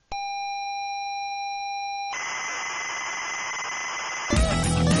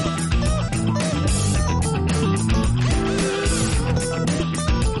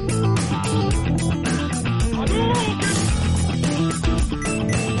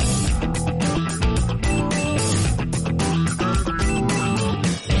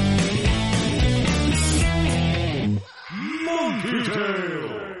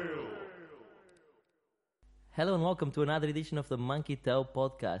Hello and welcome to another edition of the Monkey Tail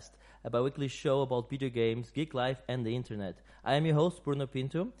Podcast, a bi-weekly show about video games, geek life, and the internet. I am your host, Bruno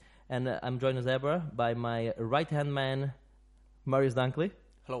Pinto, and I'm joined as ever by my right-hand man, Marius Dunkley.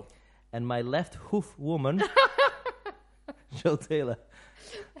 Hello. And my left hoof woman, Joe Taylor.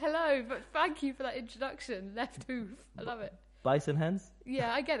 Hello, but thank you for that introduction. Left hoof. I love it. Bison hands?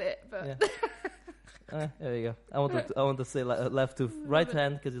 Yeah, I get it, but... Yeah. There you go. I want to say left hoof. Right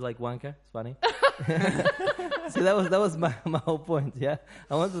hand, because it's like wanker. It's funny. See, that was my whole point, yeah?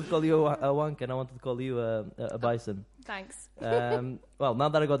 I wanted to call you a wanker, and I wanted to call you a bison. Thanks. Well, now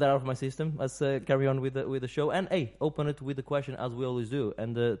that I got that out of my system, let's carry on with the show. And, hey, open it with the question, as we always do.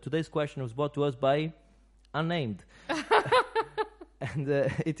 And today's question was brought to us by Unnamed. And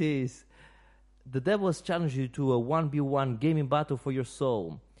it is, the devil has challenged you to a 1v1 gaming battle for your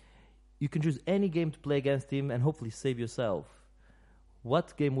soul. You can choose any game to play against him and hopefully save yourself.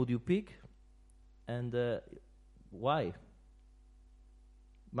 What game would you pick? And why?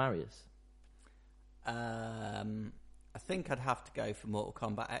 Marius? I think I'd have to go for Mortal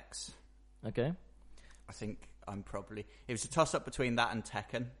Kombat X. Okay. I think I'm probably... It was a toss-up between that and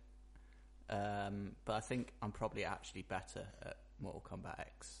Tekken. But I think I'm probably actually better at Mortal Kombat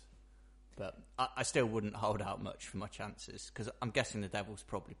X. But I still wouldn't hold out much for my chances, because I'm guessing the devil's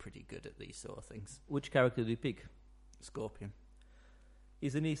probably pretty good at these sort of things. Which character do you pick? Scorpion.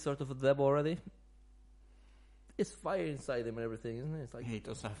 Isn't he sort of a devil already? There's fire inside him and everything, isn't it? It's like He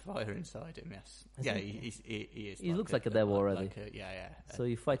does have fire inside him, yes. Is Yeah, he? he is. He looks like a devil already. Yeah. So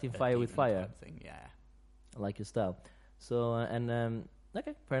you're fighting fire with demon fire. type thing, yeah. I like your style. So,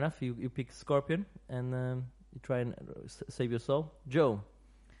 okay, fair enough. You pick Scorpion and you try and save your soul. Joe?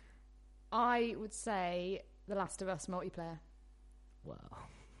 I would say The Last of Us multiplayer. Wow.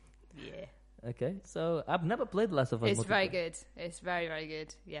 Yeah. Okay, so I've never played The Last of Us. It's very good. It's very, very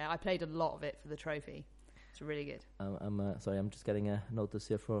good. Yeah, I played a lot of it for the trophy. It's really good. I'm sorry, I'm just getting a notice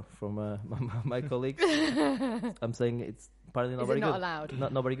here from my colleagues. I'm saying it's apparently not Is very it not good.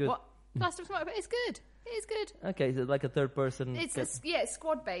 allowed? Not very good. What? Last of Us multiplayer? It's good. It is good. Okay, is it like a third person? It's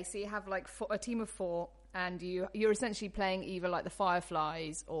squad based. So you have like a team of 4, and you're essentially playing either like the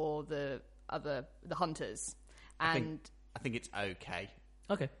Fireflies or the Hunters. And I think it's okay.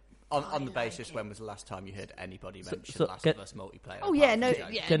 Okay. On the like basis, it. when was the last time you heard anybody mention so Last of Us multiplayer? Oh yeah, apart no, from Joe?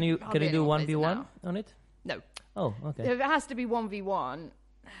 yeah. Can you hardly do anyone plays it 1v1 now. on it? No. Oh, okay. If it has to be 1v1.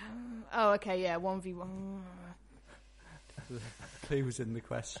 Oh, okay, yeah, 1v1. Clue was in the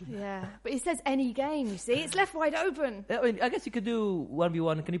question. Yeah, but it says any game. You see, it's left wide open. I mean, I guess you could do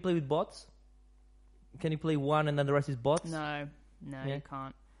 1v1. Can you play with bots? Can you play one and then the rest is bots? No, Yeah. you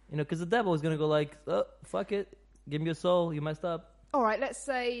can't. You know, because the devil is going to go like, oh, fuck it. Give me your soul. You messed up. All right, let's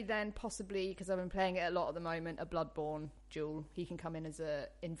say then possibly, because I've been playing it a lot at the moment, a Bloodborne duel. He can come in as a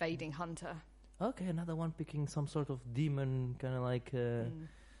invading hunter. Okay, another one picking some sort of demon kind of like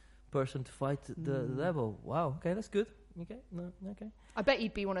person to fight the devil. Wow, okay, that's good. Okay, no, okay. I bet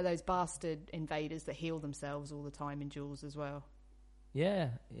you'd be one of those bastard invaders that heal themselves all the time in duels as well. Yeah.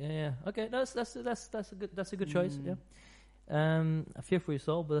 Okay, that's a good choice. Yeah. I fear for your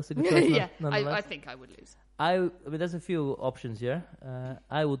soul, but that's a good choice. Yeah, nonetheless. I think I would lose. I mean, there's a few options here.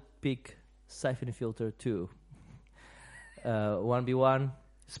 I would pick Siphon Filter 2. 1v1,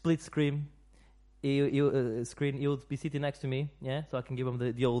 split screen. He would be sitting next to me, yeah, so I can give him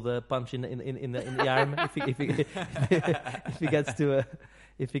the old punch in the arm if he gets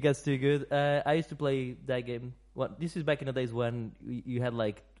too good. I used to play that game. This is back in the days when you had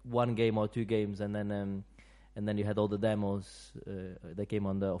like one game or two games, and then you had all the demos that came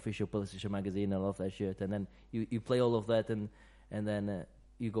on the official PlayStation magazine and all of that shit, and then you play all of that, and then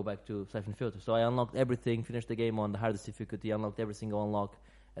you go back to Siphon Filter. So I unlocked everything, finished the game on the hardest difficulty, unlocked every single unlock,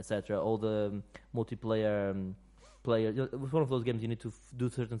 etc. All the multiplayer player. It was one of those games you need to do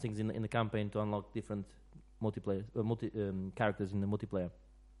certain things in the campaign to unlock different multiplayer characters in the multiplayer.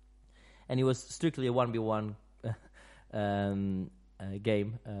 And it was strictly a 1v1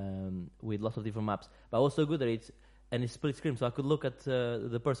 game with lots of different maps. But I was so good at it, and it's split screen, so I could look at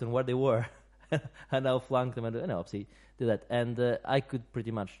the person where they were, and I'll flank them and obviously do that. And I could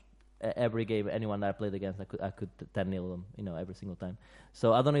pretty much every game, anyone that I played against, I could 10-0 them, every single time.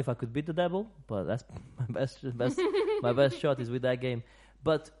 So I don't know if I could beat the devil, but that's my best shot is with that game.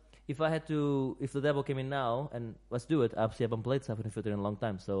 But if the devil came in now, and let's do it. Obviously, I haven't played Siphon Filter in a long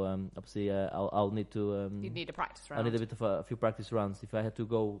time, so obviously I'll need to. You'd need a practice round. I need a bit of a few practice rounds. If I had to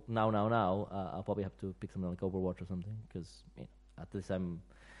go now, I'll probably have to pick something like Overwatch or something, because at least I'm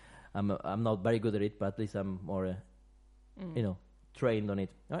not very good at it, but at least I'm more, trained on it.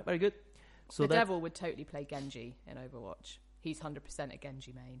 All right, very good. So the devil would totally play Genji in Overwatch. he's 100% a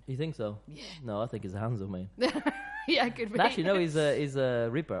Genji main. You think so? Yeah. No, I think he's a Hanzo main. Yeah, could be. Actually, no, he's a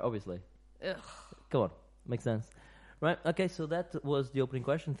Reaper, obviously. Ugh. Come on, makes sense. Right, okay, so that was the opening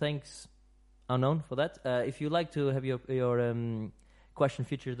question. Thanks, Unknown, for that. If you'd like to have your question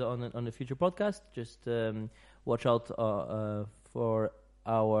featured on the future podcast, just watch out for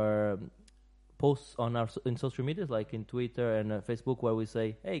our posts on in social medias, like in Twitter and Facebook, where we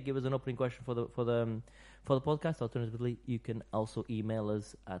say, "Hey, give us an opening question for the podcast." Alternatively, you can also email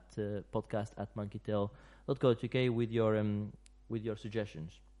us at podcast@monkeytail.co.uk with your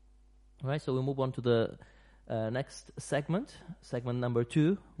suggestions. All right, so we'll move on to the next segment number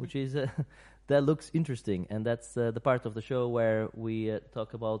 2, which is that looks interesting, and that's the part of the show where we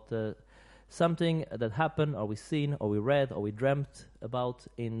talk about something that happened, or we seen, or we read, or we dreamt about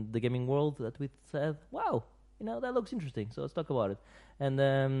in the gaming world that we said, wow, that looks interesting, so let's talk about it. And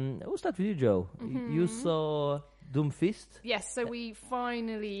we'll start with you, Joe. You saw Doomfist. Yes, so we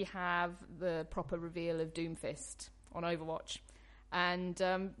finally have the proper reveal of Doomfist on Overwatch. And,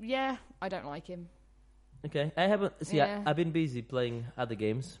 I don't like him. Okay, I haven't. See, Yeah. I've been busy playing other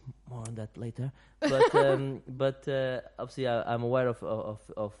games. More on that later. But obviously, I'm aware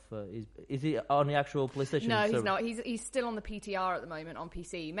of. Is he on the actual PlayStation? No, server? he's not. He's still on the PTR at the moment on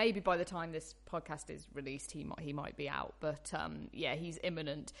PC. Maybe by the time this podcast is released, he might be out. But he's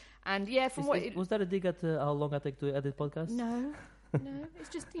imminent. And from was that a dig at how long I take to edit podcasts? No, it's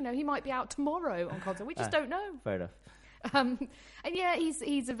just he might be out tomorrow on console. We just don't know. Fair enough. And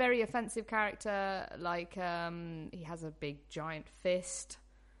he's a very offensive character. Like he has a big giant fist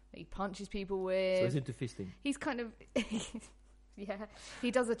that he punches people with. So he's into fisting. He's kind of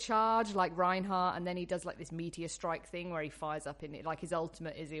he does a charge like Reinhardt, and then he does like this meteor strike thing where he fires up in it. Like his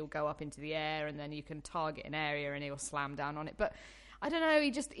ultimate is he'll go up into the air, and then you can target an area and he'll slam down on it. But I don't know.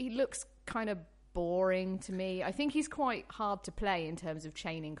 He looks kind of boring to me. I think he's quite hard to play in terms of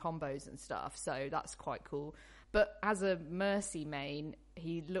chaining combos and stuff. So that's quite cool. But as a Mercy main,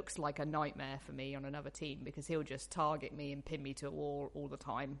 he looks like a nightmare for me on another team because he'll just target me and pin me to a wall all the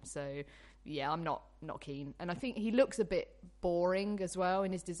time. So, I'm not keen. And I think he looks a bit boring as well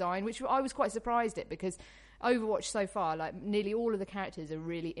in his design, which I was quite surprised at because Overwatch so far, like nearly all of the characters are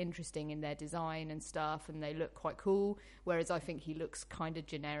really interesting in their design and stuff, and they look quite cool. Whereas I think he looks kind of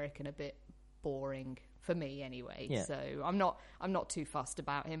generic and a bit boring for me anyway. Yeah. So I'm not too fussed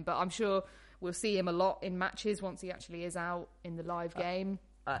about him, but I'm sure we'll see him a lot in matches once he actually is out in the live game.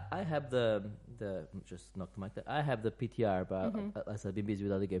 I have the just knock the mic there. I have the PTR, but as I've been busy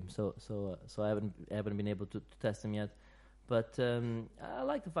with other games, so I haven't been able to test them yet. But I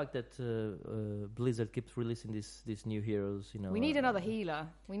like the fact that Blizzard keeps releasing these new heroes. We need another healer.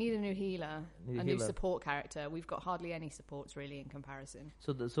 We need a new healer, Need a new healer. support character. We've got hardly any supports really in comparison.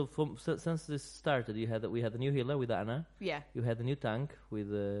 So since this started, we had a new healer with Ana. Yeah. You had a new tank with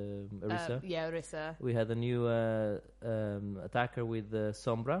Orisa. Orisa. We had a new attacker with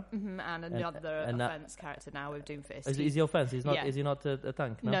Sombra. And another offense character now with Doomfist. Is he offense? He's not. Yeah. Is he not a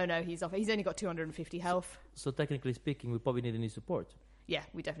tank? No, he's off. He's only got 250 health. So technically speaking, we probably need a new support. Yeah,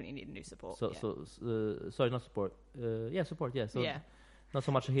 we definitely need a new support. Sorry, not support. Support. Yeah. So yeah. Not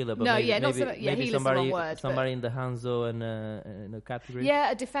so much a healer, but No, maybe, yeah, not maybe, so mu- yeah, maybe healer's the wrong somebody word, somebody in the Hanzo and category.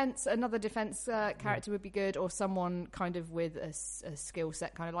 Yeah, another defense character would be good, or someone kind of with a skill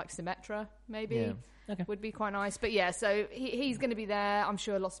set, kind of like Symmetra, maybe. Yeah. Okay. Would be quite nice. But yeah, so he's going to be there. I'm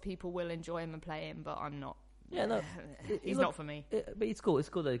sure lots of people will enjoy him and play him, but I'm not. Yeah, no, he's not for me. But it's cool. It's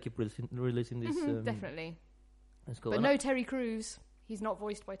cool that they keep releasing this. Definitely. It's cool. But And no Terry Crews. He's not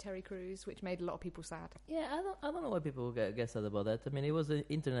voiced by Terry Crews, which made a lot of people sad. Yeah, I don't know why people get sad about that. I mean, it was an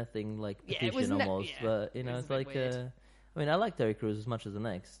internet thing, like Yeah, it petition was almost. But it was it's a bit like, weird. I mean, I like Terry Crews as much as the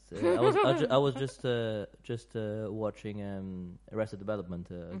next. I was just watching Arrested Development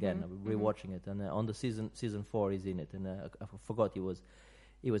again, rewatching it, and on the season 4 he's in it, and I forgot he was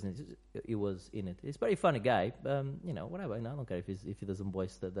in it. He's a very funny guy. Whatever. I don't care if he doesn't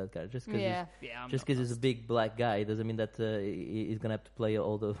voice that guy. Just because he's a big black guy doesn't mean that he's gonna have to play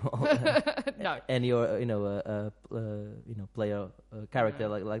all the No. any player character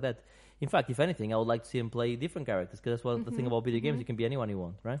like that. In fact, if anything, I would like to see him play different characters because that's what the thing about video games. You can be anyone you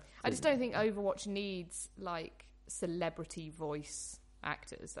want, right? I just don't think Overwatch needs like celebrity voice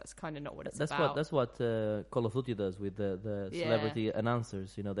actors. That's kind of not what it's about. That's what Call of Duty does with the celebrity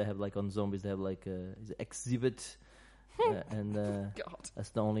announcers. They have like on zombies, they have like Exhibit, and God.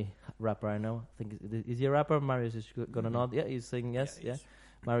 that's the only rapper I know. I think is he a rapper? Marius is gonna nod. Yeah, he's saying yes. Yeah,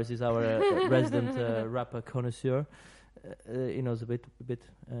 Marius is our resident rapper connoisseur. He knows a bit.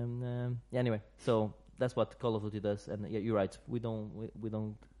 Anyway, so that's what Call of Duty does, and yeah, you're right. We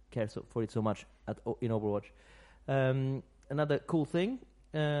don't care for it so much in Overwatch. another cool thing,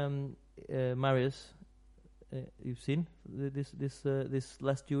 Marius, you've seen this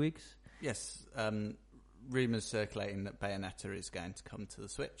last 2 weeks. Yes, rumours circulating that Bayonetta is going to come to the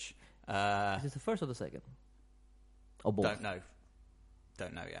Switch. Is this the first or the second? Or both?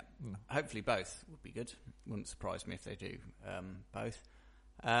 Don't know yet. Hopefully both would be good. Wouldn't surprise me if they do both.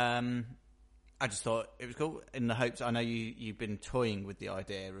 I just thought it was cool in the hopes. I know you've been toying with the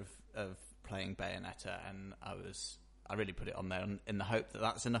idea of playing Bayonetta, and I really put it on there in the hope that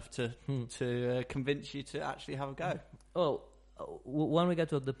that's enough to convince you to actually have a go. Oh, when we get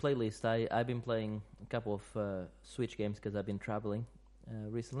to the playlist, I've been playing a couple of Switch games because I've been traveling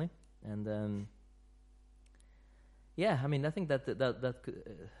recently, and yeah, I mean, I think that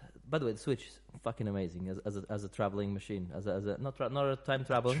by the way, the Switch is fucking amazing as a traveling machine, as a not a time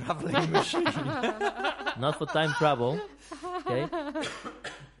travel Traveling machine. not for time travel. Okay,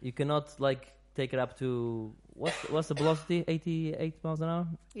 you cannot like take it up to what's the velocity? 88 miles an hour.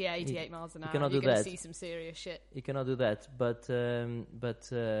 Yeah, 88 miles an hour. cannot You're do going to that. see some serious shit. You cannot do that, but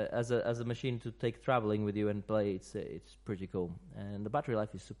as a machine to take traveling with you and play, it's pretty cool, and the battery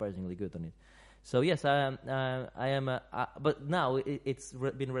life is surprisingly good on it. So yes, I am. But now it's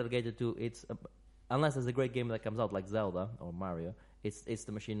been relegated to unless there's a great game that comes out like Zelda or Mario. It's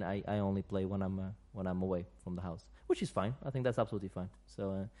the machine I only play when I'm away from the house, which is fine. I think that's absolutely fine.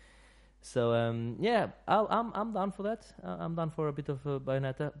 So yeah, I'm down for that. I'm down for a bit of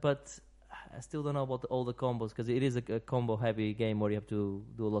Bayonetta, but I still don't know about all the combos because it is a combo heavy game where you have to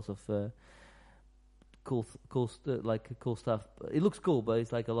do lots of cool stuff. It looks cool, but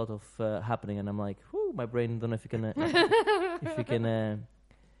it's like a lot of happening, and I'm like, whew, my brain don't know if you can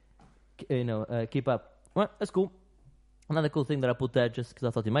keep up. Well, that's cool. Another cool thing that I put there, just because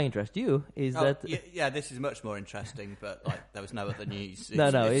I thought it might interest you, is that yeah, this is much more interesting. But like, there was no other news. It's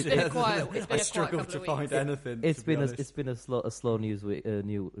been a quiet. It's been I a quiet struggled couple to of find weeks. anything. it's been a slow news week.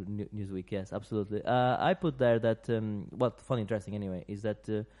 News week, yes, absolutely. I put there that funny, interesting anyway, is that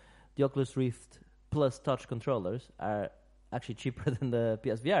the Oculus Rift Plus touch controllers are actually cheaper than the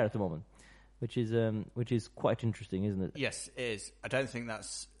PSVR at the moment, which is quite interesting, isn't it? Yes, it is. I don't think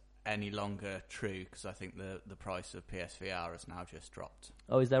that's any longer true because I think the price of PSVR has now just dropped.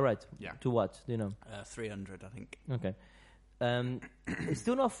 Oh, is that right? Yeah. To what? Do you know? 300, I think. Okay. It's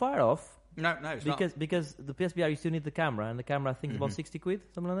still not far off. No, it's because the PSVR you still need the camera, and the camera I think is about 60 quid,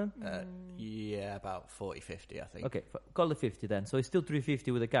 something like that. Yeah, about 40-50, I think. Okay, call it 50 then. So it's still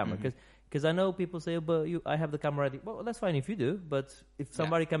 350 with the camera, because I know people say, but I have the camera ready. Well, that's fine if you do, but if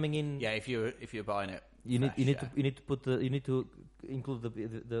somebody coming in, yeah, if you're buying it, you need to include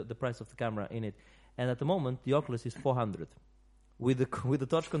the price of the camera in it. And at the moment, the Oculus is 400 with the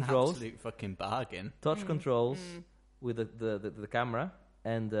touch controls, absolute fucking bargain. touch controls with the camera.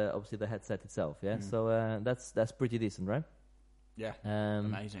 And obviously the headset itself, yeah. So that's pretty decent, right? Yeah,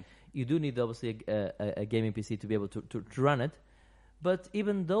 amazing. You do need obviously a gaming PC to be able to run it, but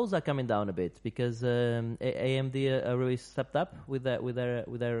even those are coming down a bit because AMD are really stepped up with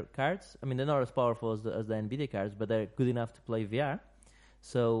their cards. I mean, they're not as powerful as the Nvidia cards, but they're good enough to play VR.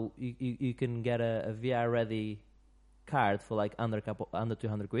 So you can get a VR ready card for like under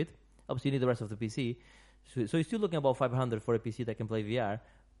 200 quid. Obviously, you need the rest of the PC. So you're still looking about 500 for a PC that can play VR,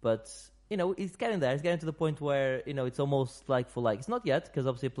 but it's getting there. It's getting to the point where it's almost like for like. It's not yet because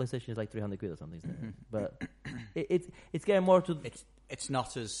obviously PlayStation is like 300 quid or something, but it's getting more to. It's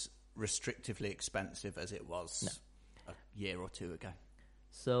not as restrictively expensive as it was a year or two ago.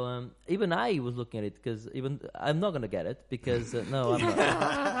 So even I was looking at it because I'm not going to get it because no, I'm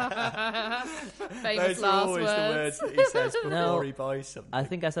not. Famous Those are last always words. the words that he says before No. he buys something. I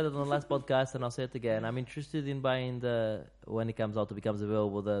think I said it on the last podcast and I'll say it again. I'm interested in buying when it comes out, it becomes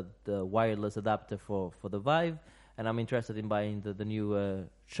available, the wireless adapter for the Vive, and I'm interested in buying the new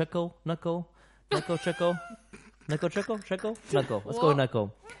Knuckle. Let's go with Knuckle. Knuckle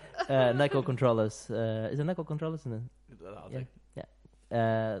controllers. Is it Knuckle controllers? Isn't it? That'll Yeah. do.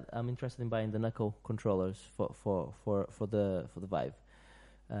 I'm interested in buying the Knuckle controllers for the Vive,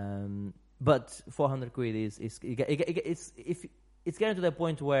 but 400 quid is it's getting to the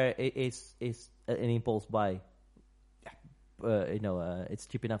point where it's an impulse buy. It's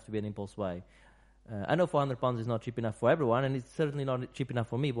cheap enough to be an impulse buy. I know £400 is not cheap enough for everyone, and it's certainly not cheap enough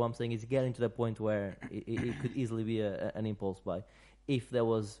for me. But what I'm saying is getting to the point where it could easily be an impulse buy if there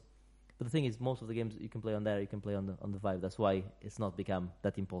was. But the thing is, most of the games you can play on there, you can play on the Vive. That's why it's not become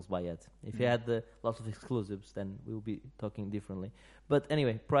that impulse buy yet. If you had lots of exclusives, then we will be talking differently. But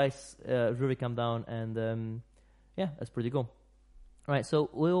anyway, price really come down, and yeah, that's pretty cool. All right, so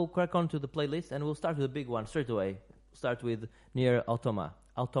we'll crack on to the playlist, and we'll start with the big one straight away. Start with Nier Automata.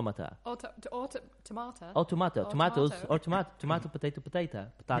 Automata. Tomato. Oh, tomato. Oh, Tomatoes. tomato. Or tomato,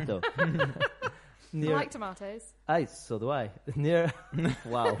 potato. I like tomatoes. So do I. Near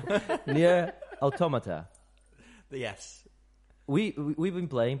Near Automata. Yes. We've been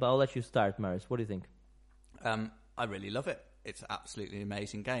playing, but I'll let you start, Maris. What do you think? I really love it. It's absolutely an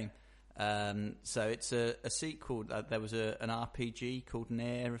amazing game. So it's a sequel. There was an RPG called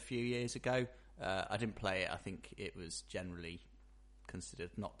Nier a few years ago. I didn't play it. I think it was generally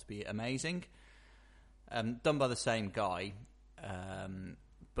considered not to be amazing. Done by the same guy,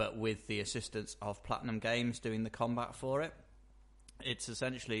 but with the assistance of Platinum Games doing the combat for it. It's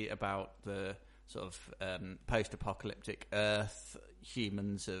essentially about the sort of post-apocalyptic Earth.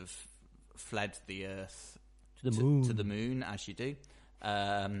 Humans have fled the Earth To the moon, as you do,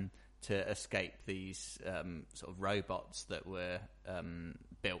 to escape these sort of robots that were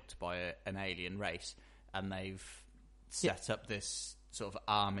built by an alien race, and they've set up this sort of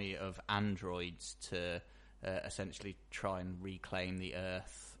army of androids to essentially try and reclaim the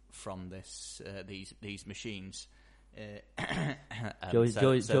Earth from these machines. Joey's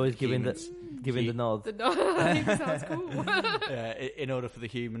giving the nod. I think it sounds cool. In order for the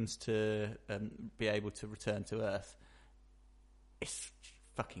humans to be able to return to Earth. It's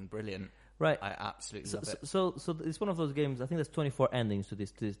fucking brilliant. Right. I absolutely love it. So it's one of those games. I think there's 24 endings to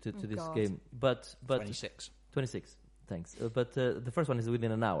this God. game, but 26. 26. Thanks. But the first one is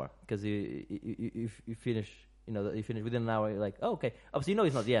within an hour because you finish. You finish within an hour. You're like, oh, okay. Obviously,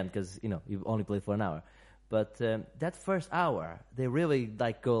 it's not the end because you've only played for an hour. But that first hour, they really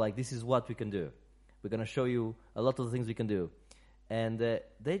go like, this is what we can do. We're gonna show you a lot of the things we can do, and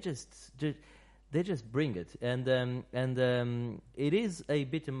they just bring it. And it is a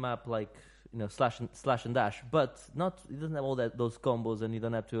beat 'em up slash and dash, but it doesn't have all those combos, and you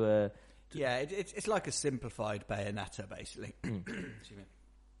don't have to. It's like a simplified Bayonetta, basically. Excuse me.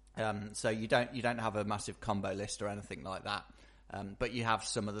 So you don't have a massive combo list or anything like that. But you have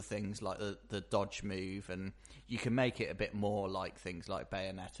some of the things like the dodge move, and you can make it a bit more like things like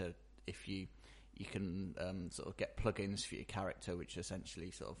Bayonetta if you can sort of get plugins for your character, which are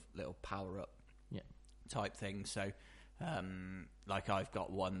essentially sort of little power-up type things. So, I've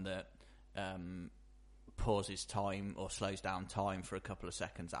got one that pauses time or slows down time for a couple of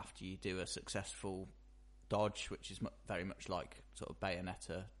seconds after you do a successful dodge, which is very much like sort of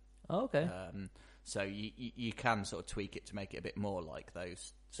Bayonetta. Oh, okay. So you can sort of tweak it to make it a bit more like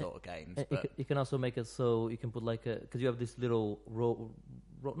those sort of games. But you can also make it so you can put because you have this little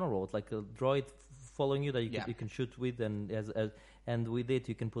like a droid following you that you can shoot with, and with it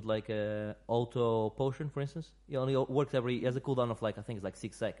you can put like a auto potion, for instance. It only works it has a cooldown of I think it's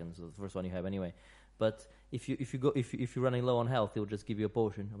 6 seconds. The first one you have anyway. But if you're running low on health, it will just give you a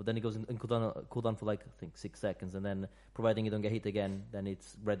potion. But then it goes in cooldown for I think 6 seconds, and then providing you don't get hit again, then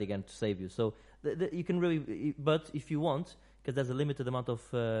it's ready again to save you. So you can really. But if you want, because there's a limited amount of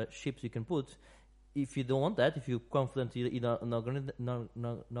ships you can put. If you don't want that, if you're confident you're not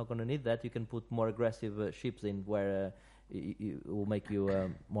gonna need that, you can put more aggressive ships in where it will make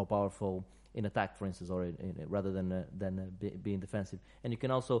you more powerful in attack, for instance, or rather than being defensive. And you can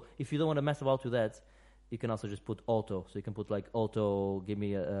also, if you don't want to mess about with that, you can also just put auto. So you can put auto, give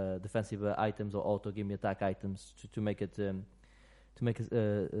me defensive items, or auto, give me attack items to make it make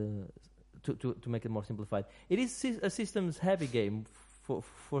it more simplified. It is a systems heavy game for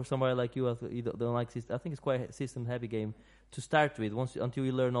somebody like you. You don't like systems. I think it's quite a system heavy game to start with until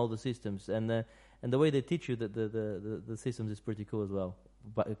you learn all the systems, and the way they teach you the systems is pretty cool as well.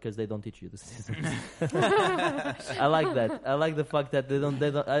 But because they don't teach you the systems. I like that. I like the fact that they don't.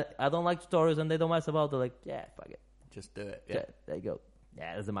 I don't like tutorials, and they don't mess about. They're like, yeah, fuck it, just do it. Yeah, there you go.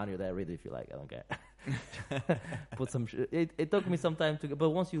 Yeah, there's a manual there. Read it if you like. I don't care. Put some. It took me some time to,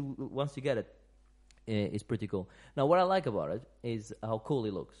 but once you get it, it's pretty cool. Now, what I like about it is how cool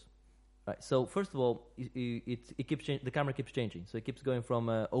it looks. Right. So first of all, it keeps the camera keeps changing. So it keeps going from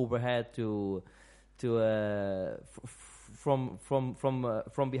overhead to from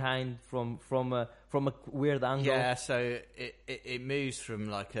behind, from a weird angle. Yeah, so it moves from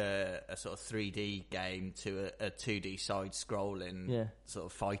like a sort of 3D game to a 2D side scrolling sort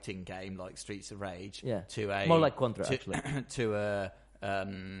of fighting game like Streets of Rage. Yeah. To a more like Contra actually. To a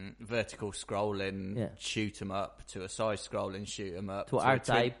vertical scrolling shoot 'em up, to a side scrolling shoot 'em up, to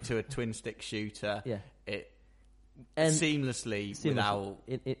R-Type, to a twin stick shooter. Yeah. And seamlessly without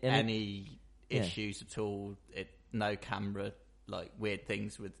any issues at all. No camera, like weird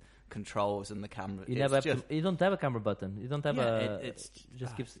things with controls and the camera. You don't have a camera button. You don't have it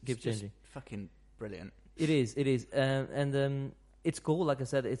just keeps changing. Fucking brilliant. It is, and it's cool. Like I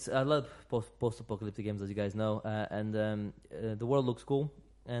said, I love post-apocalyptic games, as you guys know, and the world looks cool.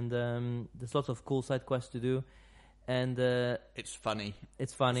 and there's lots of cool side quests to do, and It's funny.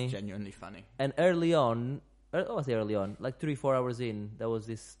 it's funny. It's genuinely funny. And early on, I say early on, like 3-4 hours in, there was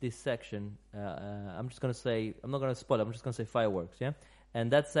this section. I'm just gonna say, I'm not gonna spoil it. I'm just gonna say fireworks, yeah. And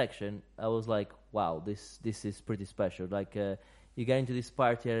that section, I was like, wow, this is pretty special. Like you get into this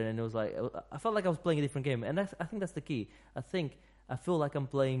part here, and it was like, I felt like I was playing a different game, and I think that's the key. I feel like I'm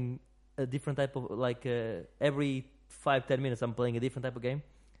playing a different type of every 5-10 minutes I'm playing a different type of game.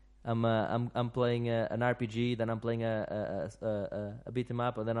 I'm playing an RPG, then I'm playing a beat 'em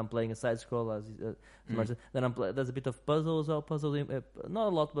up, and then I'm playing a side scroll. Then there's a bit of puzzles, not a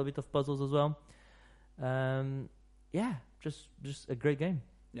lot, but a bit of puzzles as well. Yeah, just a great game.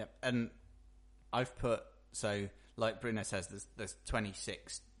 Yeah, and I've put, so like Bruno says, there's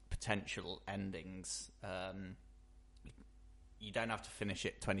 26 potential endings. You don't have to finish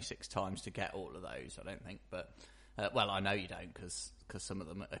it 26 times to get all of those, I don't think, but well, I know you don't, because some of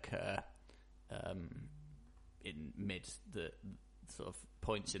them occur in mid the sort of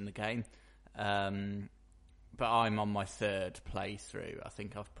points in the game. But I'm on my third playthrough. I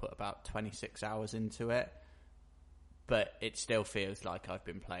think I've put about 26 hours into it, but it still feels like I've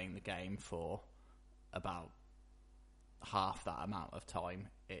been playing the game for about half that amount of time.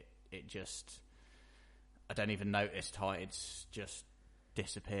 It just, I don't even notice time. It just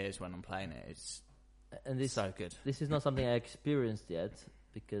disappears when I'm playing it. It's so good. This is not something I experienced yet,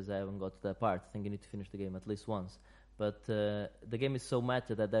 because I haven't got to that part. I think you need to finish the game at least once. But the game is so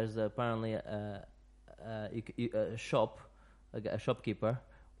meta that there's apparently a shopkeeper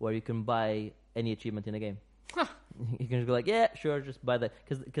where you can buy any achievement in the game. You can just go like, yeah, sure, just buy that,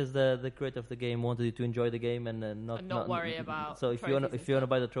 because the creator of the game wanted you to enjoy the game and not worry about. So if you want to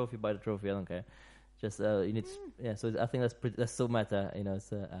buy the trophy, buy the trophy. I don't care. Just you need. So I think that's so meta. You know,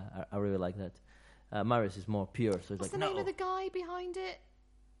 it's, I really like that. Marius is more pure. So it's What's like, the name of the guy behind it?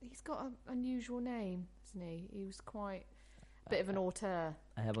 He's got an unusual name, isn't he? He was quite a bit of an auteur.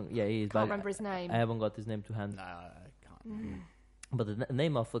 I haven't. Yeah, he is. Can't remember his name. I haven't got his name to hand. No, I can't. But the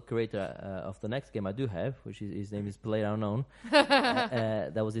name of the creator of the next game I do have, which is, his name is Player Unknown.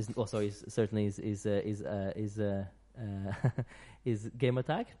 That was his. Oh, sorry. Certainly his gamer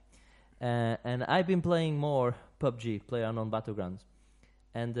tag. And I've been playing more PUBG, Player Unknown Battlegrounds.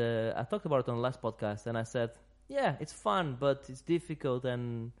 And I talked about it on the last podcast, and I said, yeah, it's fun, but it's difficult,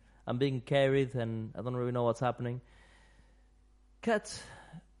 and I'm being carried, and I don't really know what's happening. Cut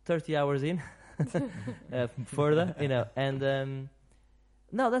 30 hours in further, you know, and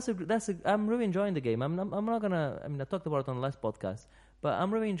no, I'm really enjoying the game. I'm not gonna. I mean, I talked about it on the last podcast, but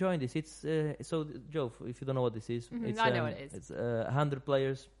I'm really enjoying this. It's so Joe, if you don't know what this is, it's, I know what it is. It's 100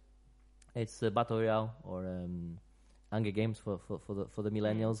 players. It's Battle Royale or Hunger Games for the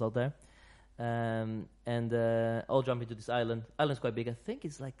millennials out there, and all jump into this island. Island's quite big. I think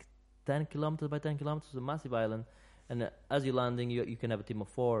it's like 10 kilometers by 10 kilometers. It's a massive island, and as you're landing, you can have a team of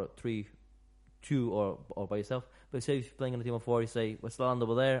 4, 3, 2, or by yourself. But say if you're playing on a team of 4, you say, let's land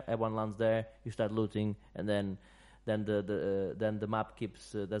over there. Everyone lands there. You start looting, and then the map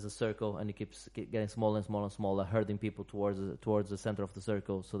keeps there's a circle, and it keeps getting smaller and smaller and smaller, herding people towards the center of the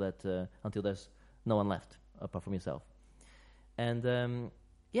circle, so that until there's no one left apart from yourself. And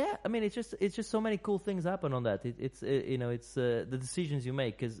yeah, I mean, it's just so many cool things happen on that. It's the decisions you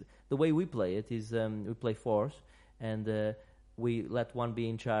make, because the way we play it is we play 4s, and we let one be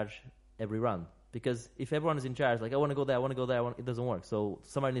in charge every round. Because if everyone is in charge, like I want to go there, it doesn't work. So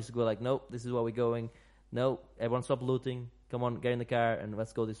somebody needs to go like, nope, this is where we're going. No, everyone stop looting. Come on, get in the car and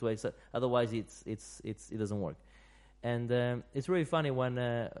let's go this way. So otherwise, it doesn't work. And it's really funny when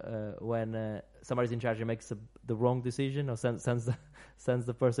somebody's in charge and makes the wrong decision, or sends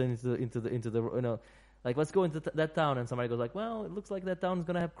the person into the like, let's go into that town, and somebody goes like, well, it looks like that town is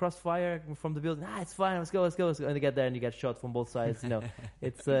gonna have crossfire from the building. It's fine, let's go. And you get there and you get shot from both sides. You know,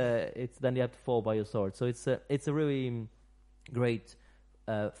 it's then you have to fall by your sword. So it's a really great.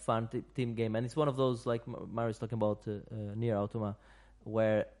 Fun team game, and it's one of those, like Mario's talking about Nier Automata,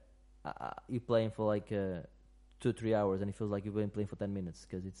 where you're playing for like 2-3 hours, and it feels like you've been playing for 10 minutes,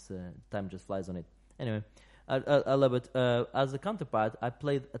 because it's time just flies on it. Anyway, I love it. As a counterpart, I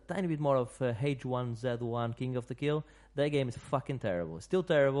played a tiny bit more of H1Z1 King of the Kill. That game is fucking terrible. It's still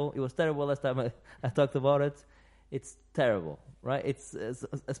terrible. It was terrible last time I talked about it. It's terrible, right? It's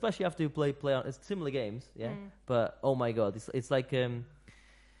especially after you play on it's similar games, yeah. But oh my god, it's like.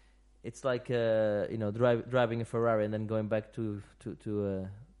 It's like driving a Ferrari and then going back to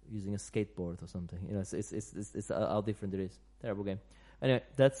using a skateboard or something. You know, it's how different it is. Terrible game. Anyway,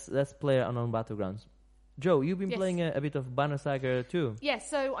 that's Player Unknown Battlegrounds. Joe, you've been Yes. playing a bit of Banner Saga too. Yes,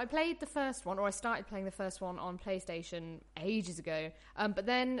 so I played the first one, or I started playing the first one on PlayStation ages ago. But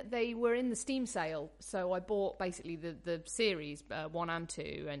then they were in the Steam sale, so I bought basically the series 1 and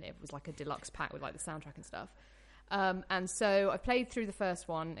 2, and it was like a deluxe pack with like the soundtrack and stuff. And so I played through the first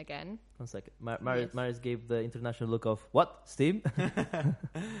one again. 1 second. Yes. Marius gave the international look of, what? Steam?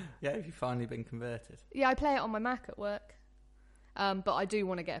 Yeah, have you finally been converted? Yeah, I play it on my Mac at work. But I do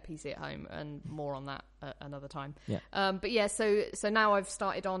want to get a PC at home, and more on that at another time. Yeah. But yeah, so now I've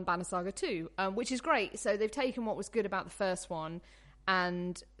started on Banner Saga 2, which is great. So they've taken what was good about the first one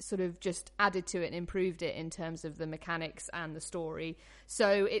and sort of just added to it and improved it in terms of the mechanics and the story.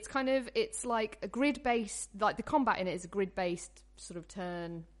 So it's like a grid-based, like the combat in it is a grid-based sort of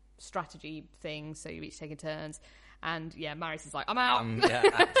turn strategy thing. So you're each taking turns. And yeah, Marius is like, I'm out. Yeah,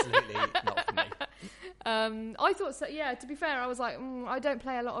 absolutely not for me. I thought so. Yeah, to be fair, I was like, I don't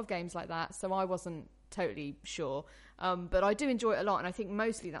play a lot of games like that, so I wasn't totally sure. But I do enjoy it a lot, and I think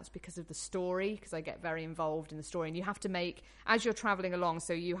mostly that's because of the story, because I get very involved in the story. And you have to make, as you're travelling along,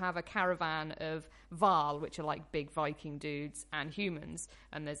 so you have a caravan of Val, which are like big Viking dudes, and humans.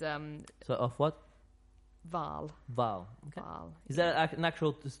 And there's So of what? Val. Okay. Val. Is that an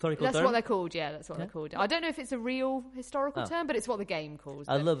actual historical That's term? what they're called, yeah, that's what Okay. they're called. I don't know if it's a real historical Oh. term, but it's what the game calls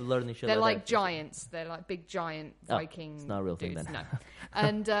I them. love learning shit They're like that. giants. They're like big giant Oh, Viking it's not a real thing dudes.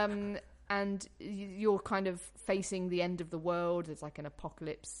 then. No. And you're kind of facing the end of the world. There's like an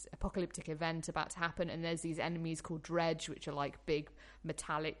apocalyptic event about to happen, and there's these enemies called Dredge, which are like big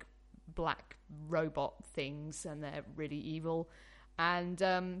metallic black robot things, and they're really evil.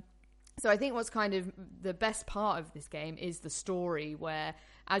 And so I think what's kind of the best part of this game is the story, where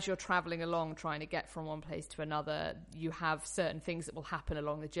as you're traveling along trying to get from one place to another, you have certain things that will happen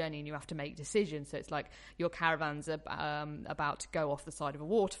along the journey and you have to make decisions. So it's like your caravan's about to go off the side of a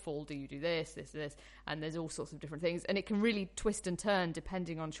waterfall. Do you do this? And there's all sorts of different things. And it can really twist and turn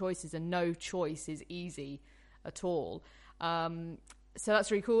depending on choices, and no choice is easy at all. So that's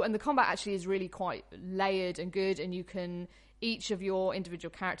really cool. And the combat actually is really quite layered and good, and you can... Each of your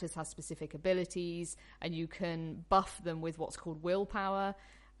individual characters has specific abilities, and you can buff them with what's called willpower,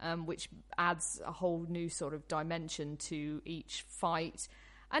 which adds a whole new sort of dimension to each fight.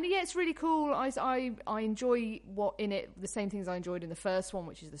 And yeah, it's really cool. I enjoy what in it, the same things I enjoyed in the first one,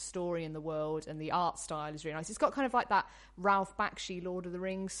 which is the story and the world, and the art style is really nice. It's got kind of like that Ralph Bakshi Lord of the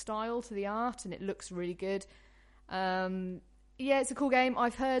Rings style to the art, and it looks really good. Yeah, it's a cool game.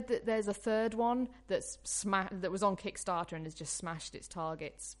 I've heard that there's a third one that was on Kickstarter and has just smashed its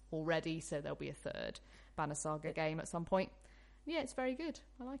targets already, so there'll be a third Banner Saga game at some point. Yeah, it's very good.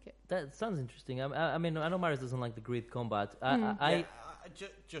 I like it. That sounds interesting. I mean, I know Marius doesn't like the grid combat.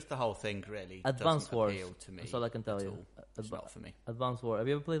 Just the whole thing really Advance doesn't Wars. appeal to me. That's all I can tell at you. all. It's not for me. Advance Wars. Have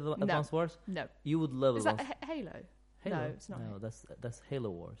you ever played the Advance Wars? No. You would love Is Advance. that Halo? Halo? No, it's not. No, that's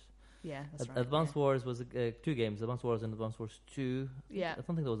Halo Wars. Yeah, that's right. Advance Wars was 2 games, Advance Wars and Advance Wars 2. Yeah. I don't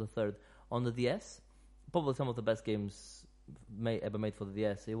think there was a third. On the DS, probably some of the best games ever made for the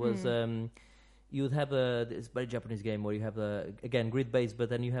DS. It was, you would have it's a very Japanese game where you have, again, grid-based, but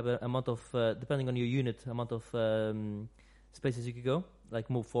then you have a amount of, depending on your unit, amount of spaces you could go, like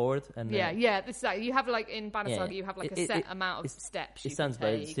move forward. And You have like in Banner Saga, you have like a set amount of steps. It sounds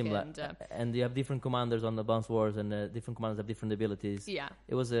very similar, and you have different commanders on Advance Wars, and different commanders have different abilities. Yeah,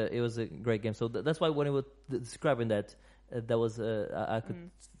 it was a great game. So that's why when he was describing that, that was I could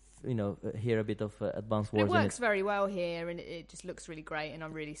hear a bit of Advance Wars. It works very well here, and it just looks really great, and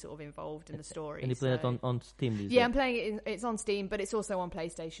I'm really sort of involved in the story. And you play it on Steam? I'm playing it. It's on Steam, but it's also on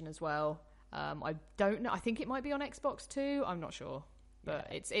PlayStation as well. I don't know. I think it might be on Xbox too. I'm not sure, but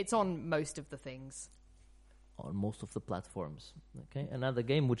it's on most of the things. On most of the platforms. Okay, another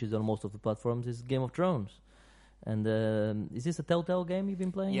game which is on most of the platforms is Game of Thrones. And is this a Telltale game you've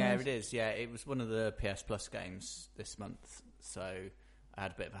been playing? Yeah, it is. Yeah, it was one of the PS Plus games this month. So I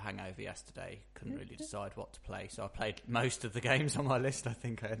had a bit of a hangover yesterday. Couldn't really decide what to play. So I played most of the games on my list. I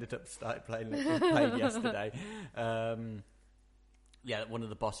think I ended up playing yesterday. Yeah, one of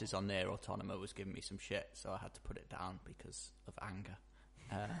the bosses on Nier Automata was giving me some shit, so I had to put it down because of anger.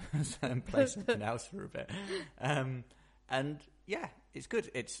 And play something else for a bit. And yeah, it's good.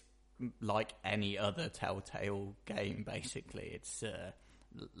 It's like any other Telltale game, basically. It's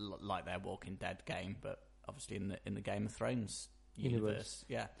like their Walking Dead game, but obviously in the Game of Thrones universe.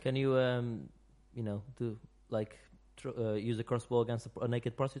 Yeah. Can you do like use a crossbow against a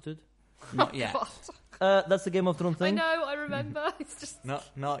naked prostitute? Not yet. That's the Game of Thrones thing. I know. I remember. It's just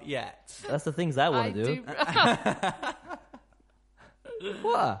not yet. That's the things I want to do.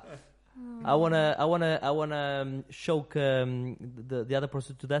 What? I wanna choke the other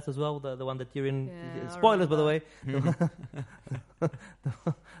person to death as well. The one that Tyrion. Yeah, I Spoilers, by the remember way.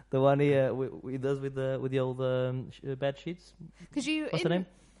 The one he does with the old bed sheets. Because you What's the name?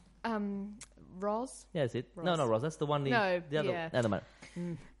 Roz. Yeah, is it? Ross. No, Ross. That's the one. No, the other. yeah. Never mind.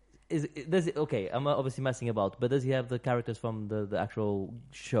 Mm. Does it? Okay, I'm obviously messing about, but does he have the characters from the actual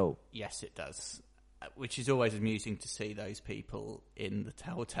show? Yes, it does. Which is always amusing to see those people in the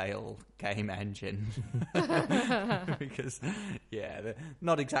Telltale game engine. Because, yeah, they're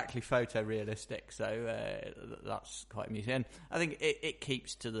not exactly photorealistic, so that's quite amusing. And I think it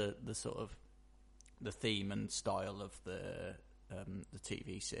keeps to the sort of the theme and style of the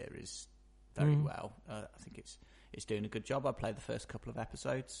TV series very well. I think it's doing a good job. I played the first couple of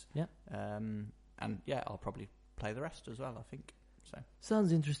episodes. Yeah. And, yeah, I'll probably play the rest as well, I think. So.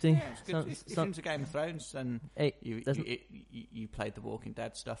 Sounds interesting. Yeah, it's good. If you're into Game of Thrones and Hey, you played the Walking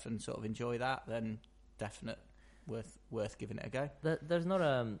Dead stuff and sort of enjoy that, then definite worth giving it a go. There's not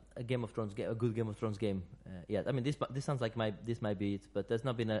a Game of Thrones a good Game of Thrones game yet. I mean, this sounds like this might be it, but there's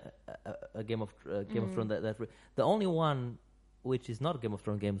not been a Game of Thrones that the only one which is not Game of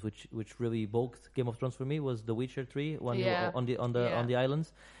Thrones games which really bulked Game of Thrones for me was The Witcher 3 when you were on the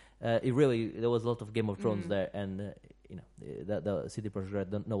islands. There was a lot of Game of Thrones there, and the CD Projekt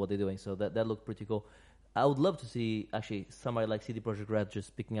Red don't know what they're doing, so that looked pretty cool. I would love to see actually somebody like CD Projekt Red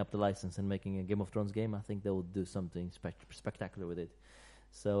just picking up the license and making a Game of Thrones game. I think they would do something spectacular with it.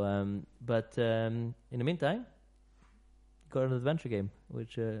 So, but in the meantime, got an adventure game,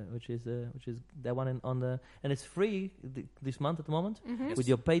 which is that one and it's free this month at the moment with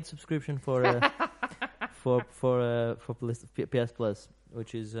your paid subscription for PS Plus,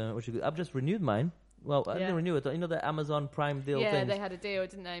 which is good. I've just renewed mine. Well, I didn't renew it. You know the Amazon Prime deal Yeah, things? they had a deal,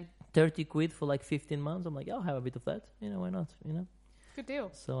 didn't they? 30 quid for like 15 months. I'm like, I'll have a bit of that. Why not? Good deal.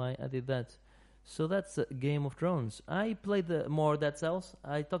 So I did that. So that's Game of Thrones. I played more Dead Cells.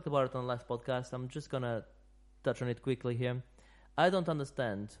 I talked about it on the last podcast. I'm just going to touch on it quickly here. I don't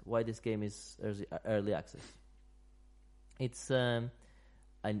understand why this game is early access. It's...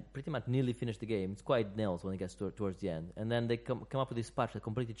 I pretty much nearly finished the game. It's quite nails when it gets towards the end. And then they come up with this patch that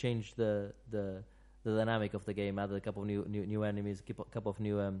completely changed the dynamic of the game, added a couple of new enemies, a couple of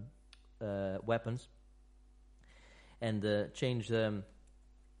new weapons, and changed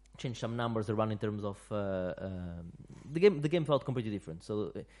some numbers around in terms of the game. The game felt completely different.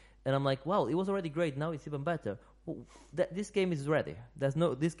 So, and I'm like, wow, it was already great. Now it's even better. This game is ready.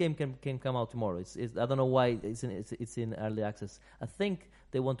 This game can come out tomorrow. It's I don't know why it's in early access. I think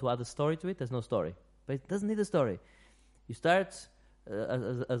they want to add a story to it. There's no story, but it doesn't need a story. You start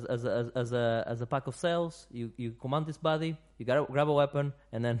as a pack of cells. You command this body. You grab a weapon,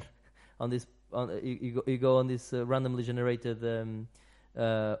 and then you go on this randomly generated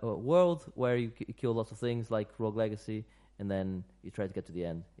world where you kill lots of things like Rogue Legacy, and then you try to get to the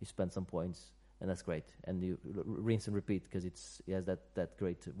end. You spend some points. And that's great, and you rinse and repeat because it has that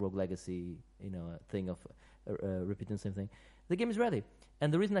great Rogue Legacy, thing of repeating the same thing. The game is ready,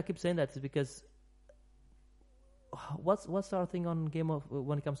 and the reason I keep saying that is because what's our thing on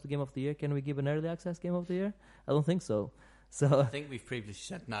when it comes to Game of the Year? Can we give an early access Game of the Year? I don't think so. So I think we've previously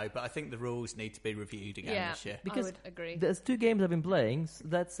said no, but I think the rules need to be reviewed again this year. Because I would agree. There's two games I've been playing,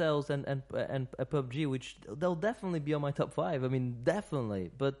 Dead Cells and PUBG, which they'll definitely be on my top 5. I mean,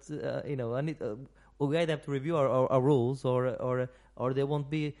 definitely. But I need we either have to review our rules, or they won't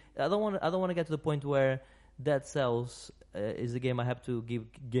be. I don't want to get to the point where Dead Cells is the game I have to give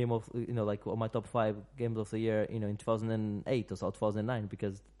game of like on my top 5 games of the year in 2008 or so 2009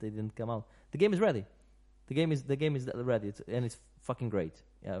 because they didn't come out. The game is ready. The game is ready, and it's fucking great.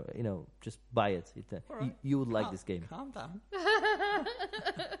 Just buy it. Right. You would like this game. Calm down.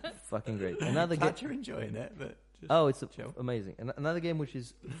 Fucking great. Another game. You're enjoying it, but it's amazing. Another game which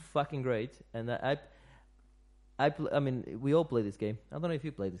is fucking great, and we all play this game. I don't know if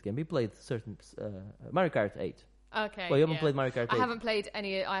you played this game. We played certain Mario Kart 8. Okay. Well, you haven't played Mario Kart 8. I haven't played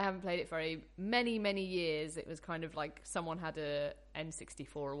it for many years. It was kind of like someone had a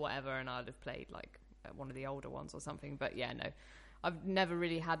N64 or whatever, and I'd have played like one of the older ones or something. But yeah, no, I've never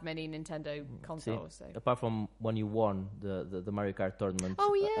really had many Nintendo consoles. So. Apart from when you won the Mario Kart tournament.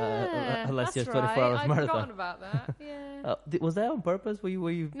 Oh yeah, last year's that's 24 right. hours I'd marathon. forgotten about that. Yeah. Was that on purpose? Were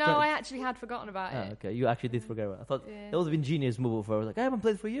you? No, I actually had forgotten about it. Okay, you actually did forget about it. I thought it would have been genius move. I was like, I haven't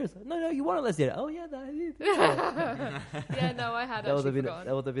played for years. No, you won it last year. Oh yeah, I did. Yeah, no, I had actually forgotten.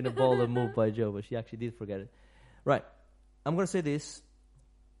 That would have been a baller move by Joe, but she actually did forget it. Right, I'm gonna say this,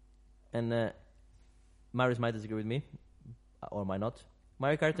 and Marius might disagree with me, or might not.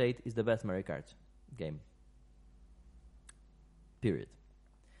 Mario Kart 8 is the best Mario Kart game. Period.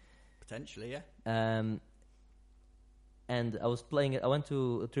 Potentially, yeah. And I was playing it. I went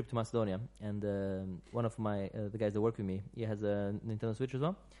to a trip to Macedonia, and one of my the guys that work with me, he has a Nintendo Switch as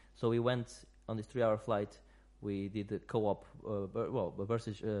well. So we went on this 3-hour flight. We did the co-op,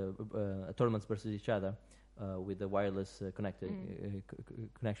 versus tournaments versus each other with the wireless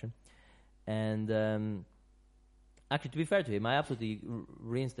connection. And actually, to be fair to him, I absolutely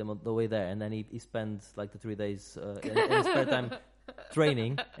rinsed him on the way there, and then he spent like the 3 days in his spare time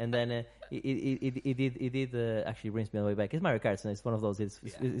training, and then he did actually rinse me on the way back. It's Mario Kart, and it's one of those.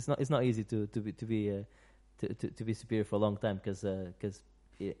 It's not easy to be superior for a long time because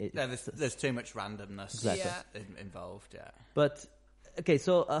there's too much randomness involved. Yeah. But okay,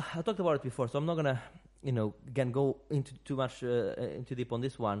 so I talked about it before, so I'm not gonna again go into too much into deep on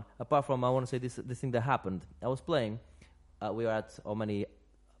this one. Apart from I want to say this thing that happened. I was playing. We were at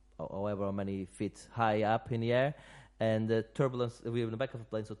however many feet high up in the air. And the turbulence, we were in the back of the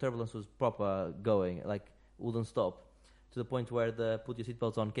plane, so turbulence was proper going, like wouldn't stop, to the point where the put your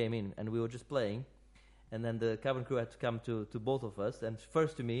seatbelts on came in, and we were just playing, and then the cabin crew had to come to both of us, and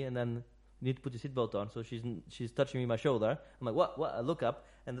first to me, and then you need to put your seatbelt on. So she's touching me my shoulder. I'm like, what? I look up,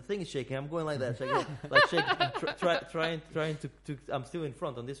 and the thing is shaking. I'm going like that, shaking, trying to. I'm still in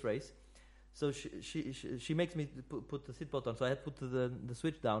front on this race. So she makes me put the seatbelt on. So I had put the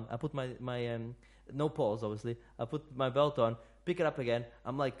switch down. I put my no pause, obviously. I put my belt on, pick it up again.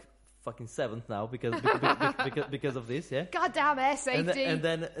 I'm like fucking 7th now because of this, yeah. Goddamn air safety. And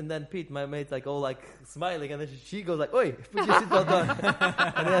then Pete, my mate's like all like smiling, and then she goes like, "Oi, put your seatbelt on."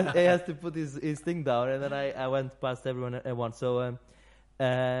 And then he has to put his thing down, and then I went past everyone at once. So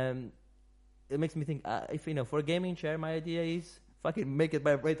it makes me think if for a gaming chair, my idea is fucking make it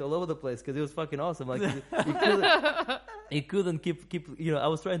vibrate all over the place because it was fucking awesome. Like you couldn't keep. I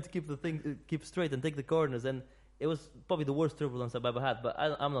was trying to keep the thing keep straight and take the corners, and it was probably the worst turbulence I've ever had. But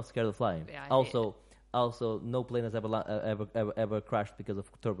I'm not scared of flying. Yeah, also, no plane has ever crashed because of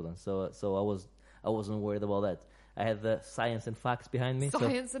turbulence. So I wasn't worried about that. I had the science and facts behind me.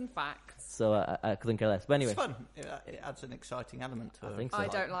 Science and facts. So I couldn't care less. But anyway, it's fun. It adds an exciting element to it. I think so. I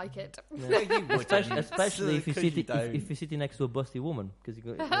don't like it. Yeah, you would, especially if you're sitting next to a busty woman, because you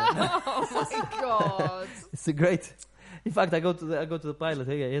go. Oh my god! It's a great. In fact, I go to the pilot.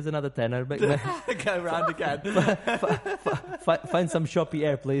 Hey, here's another tenner. Go round again. Find some shoppy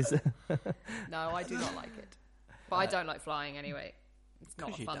air, please. No, I do not like it. But I don't like flying anyway. It's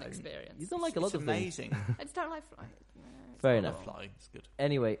not a fun experience. You don't like a lot of things. It's amazing. I just don't like flying. Fair enough. Flying is good.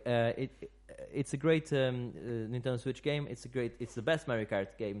 Anyway, it's a great Nintendo Switch game. It's the best Mario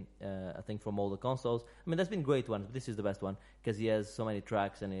Kart game, I think, from all the consoles. I mean, there's been great ones, but this is the best one because he has so many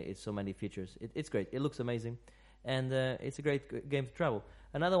tracks and it's so many features. It's great. It looks amazing, and it's a great game to travel.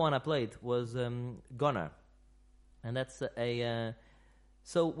 Another one I played was Gonar, and that's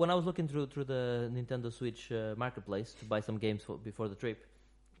so when I was looking through the Nintendo Switch marketplace to buy some games before the trip,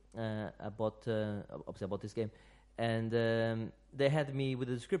 I bought this game. And they had me with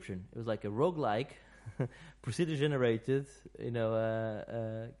a description. It was like a roguelike, procedure generated,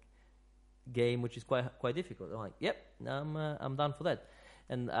 game, which is quite difficult. I'm like, yep, I'm down for that.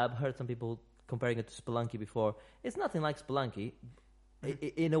 And I've heard some people comparing it to Spelunky before. It's nothing like Spelunky.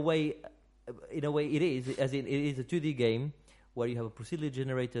 In a way, it is. As in, it is a 2D game where you have a procedurally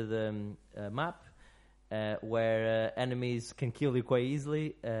generated map. Where enemies can kill you quite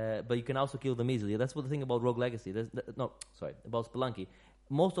easily, but you can also kill them easily. That's what the thing about Rogue Legacy. About Spelunky.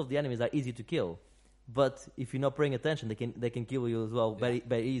 Most of the enemies are easy to kill, but if you're not paying attention, they can kill you as well very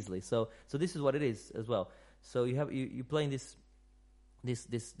very easily. So this is what it is as well. So you playing this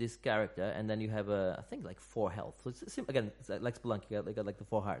character, and then you have I think like 4 health. So it's like Spelunky. They got like the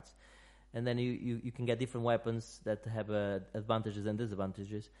 4 hearts, and then you can get different weapons that have advantages and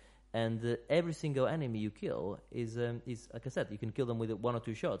disadvantages. And every single enemy you kill is like I said, you can kill them with 1 or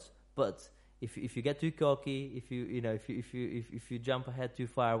 2 shots. But if you get too cocky, if you jump ahead too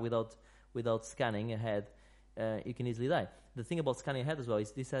far without scanning ahead, you can easily die. The thing about scanning ahead as well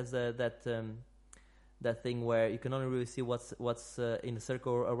is this has that thing where you can only really see what's in the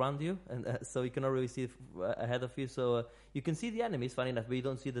circle around you, and so you cannot really see ahead of you. So you can see the enemies, funny enough, but you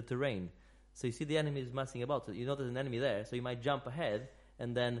don't see the terrain. So you see the enemies messing about. So you know there's an enemy there, so you might jump ahead.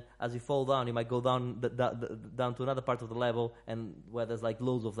 And then, as you fall down, you might go down down to another part of the level, and where there's like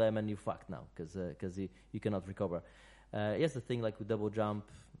loads of them, and you're fucked now because you cannot recover. Yes, the thing like with double jump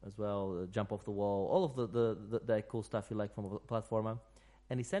as well, jump off the wall, all of the cool stuff you like from a platformer,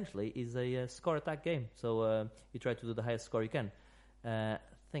 and essentially is a score attack game. So you try to do the highest score you can. I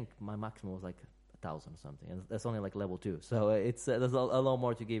think my maximum was like 1,000 or something, and that's only like level 2. So it's there's a lot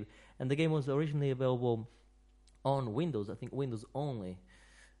more to give. And the game was originally available on Windows, I think Windows only.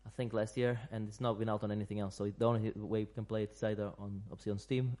 I think last year, and it's not been out on anything else. So the only way you can play it is either obviously on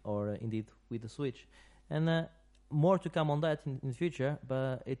Steam or indeed with the Switch. And more to come on that in the future.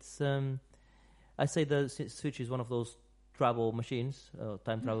 But it's I say the Switch is one of those travel machines,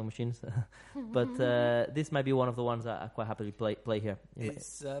 time travel machines. But this might be one of the ones that I quite happily play here.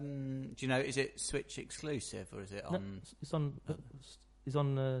 It's do you know? Is it Switch exclusive or is it on? No, it's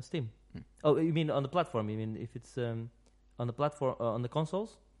on Steam. Oh, you mean on the platform? You mean if it's on the platform on the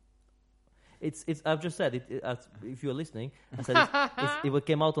consoles? It's. I've just said it. If you're listening, I said it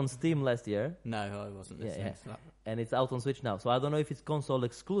came out on Steam last year. No, I wasn't listening to that. And it's out on Switch now. So I don't know if it's console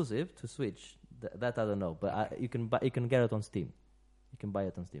exclusive to Switch. That I don't know. But you can get it on Steam. You can buy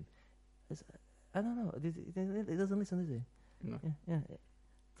it on Steam. I don't know. It doesn't listen, does it? No. Yeah.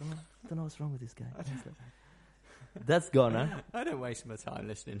 Don't know what's wrong with this guy. That's gonna. I don't waste my time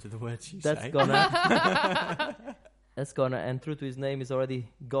listening to the words you say. That's gonna. That's gonna, and true to his name, is already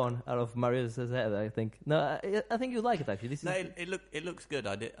gone out of Marius' head. I think. No, I think you like it actually. It looks good.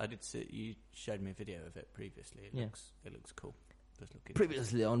 I did see. You showed me a video of it previously. It looks cool. Does look good.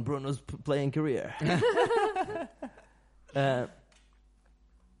 Previously on Bruno's playing career.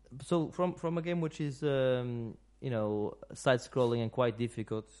 So from a game which is side-scrolling and quite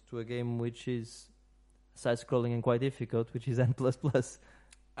difficult to a game which is side-scrolling and quite difficult, which is N++.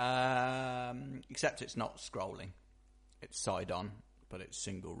 Except it's not scrolling. It's side-on, but it's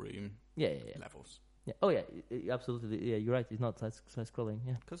single-room levels. Yeah. Oh, yeah, absolutely. Yeah, you're right. It's not side-scrolling.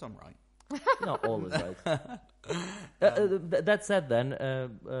 Yeah, because I'm right. Not always right. That said, then,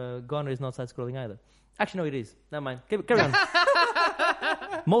 Goner is not side-scrolling either. Actually, no, it is. Never mind. Carry on.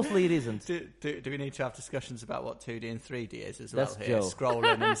 Mostly it isn't. Do we need to have discussions about what 2D and 3D is as That's well here? Joe.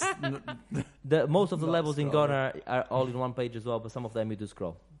 Scrolling and... most of the Not levels in scrolling. Goner are all in one page as well, but some of them you do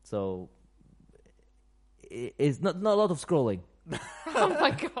scroll. So it's not a lot of scrolling. Oh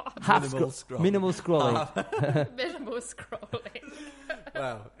my god. Minimal scrolling. Minimal scrolling.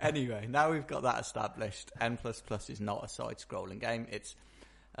 Well, anyway, now we've got that established. N++ is not a side-scrolling game. It's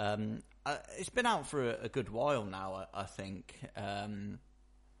been out for a good while now, I think.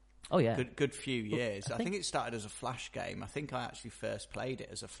 Oh yeah, good few years. I I think it started as a Flash game. I think I actually first played it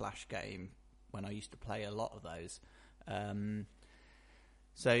as a Flash game when I used to play a lot of those.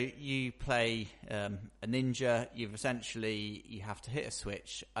 So you play a ninja. You have to hit a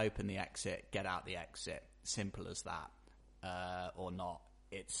switch, open the exit, get out the exit. Simple as that, or not.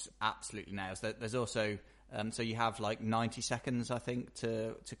 It's absolutely nails. There's also so you have like 90 seconds, I think,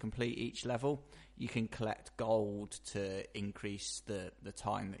 to complete each level. You can collect gold to increase the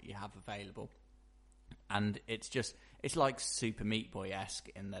time that you have available, and it's like Super Meat Boy-esque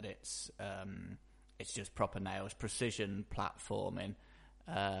in that it's just proper nails, precision platforming.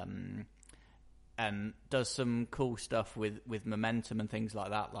 And does some cool stuff with momentum and things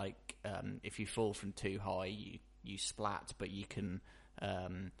like that. Like if you fall from too high, you splat, but you can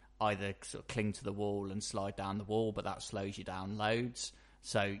either sort of cling to the wall and slide down the wall, but that slows you down loads.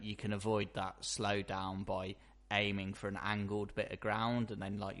 So you can avoid that slow down by aiming for an angled bit of ground, and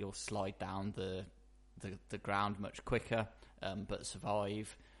then like you'll slide down the ground much quicker, but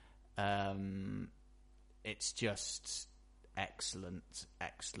survive. It's just excellent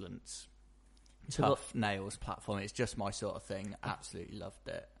tough nails platform. It's just my sort of thing. Absolutely loved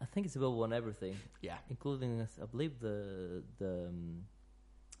it. I think it's available on everything. Yeah, including I believe the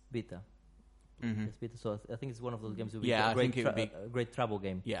beta. Mm-hmm. It's beta. So I think it's one of those games. I think it would be a great travel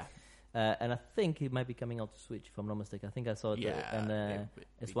game. Yeah, and I think it might be coming out to Switch if I'm not mistaken. I think I saw it. And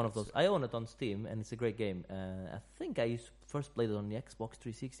it's one of those. I own it on Steam, and it's a great game. I think I first played it on the Xbox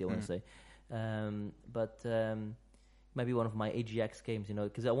 360. I want to say, but. Maybe one of my AGX games,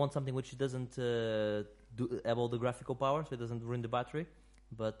 because I want something which doesn't have all the graphical power, so it doesn't ruin the battery,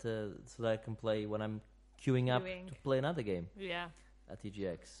 but so that I can play when I'm queuing up to play another game. Yeah. At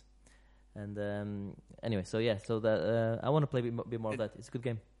EGX. And anyway, so that I want to play a bit more of that. It's a good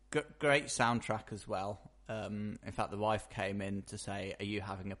game. Great soundtrack as well. In fact, the wife came in to say, "Are you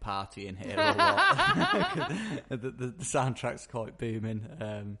having a party in here or what?" the soundtrack's quite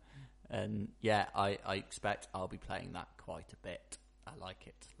booming. And yeah, I expect I'll be playing that quite a bit. I like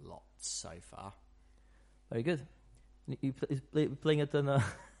it lots so far. Very good. He's playing it on...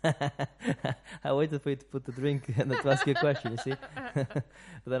 I waited for you to put the drink and to ask you a question, you see? But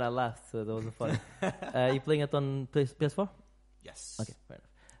then I laughed, so that wasn't funny. You playing it on PS4? Yes. Okay, fair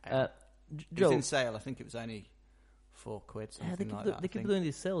enough. It Joe, was in sale. I think it was only £4, something like that. They keep doing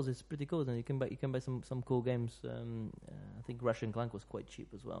these sales. It's pretty cool, and you can buy some cool games. I think Ratchet & Clank was quite cheap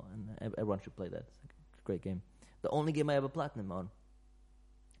as well, and everyone should play that. It's a great game. The only game I have a platinum on.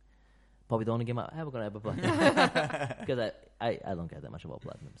 Probably the only game I'm ever gonna have a platinum because I don't care that much about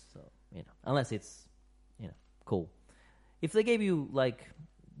platinums. So unless it's cool. If they gave you like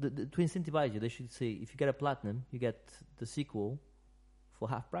to incentivize you, they should say if you get a platinum, you get the sequel for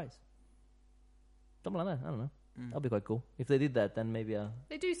half price. Something like that. I don't know. That'd be quite cool. If they did that, then maybe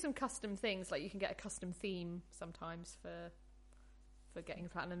they do some custom things, like you can get a custom theme sometimes for getting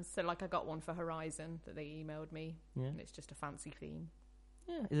platinums. So like I got one for Horizon that they emailed me, and it's just a fancy theme.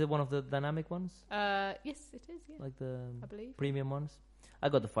 Yeah, is it one of the dynamic ones? Yes, it is. Yeah, like the I believe premium ones. I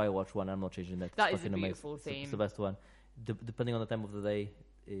got the Firewatch one. I'm not changing that. That it's is a fucking beautiful amazing. theme. It's the best one. Depending on the time of the day,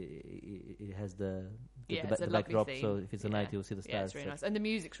 it has the backdrop. Theme. So if it's a night, you'll see the stars. Yeah, it's really nice, and the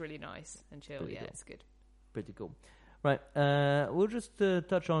music's really nice and chill. Pretty Yeah, cool. it's good. Pretty cool. Right, we'll just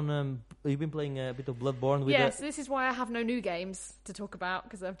touch on. You've been playing a bit of Bloodborne. Yes, this is why I have no new games to talk about,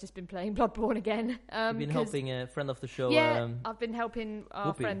 because I've just been playing Bloodborne again. You've been helping a friend of the show. Yeah, I've been helping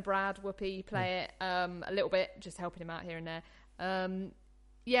our Whoopi. friend Brad Whoopi play it a little bit, just helping him out here and there.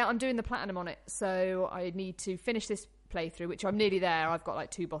 Yeah, I'm doing the platinum on it, so I need to finish this playthrough, which I'm nearly there. I've got like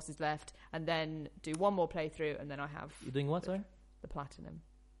 2 bosses left, and then do one more playthrough, and then I have You're doing what, sorry? the platinum.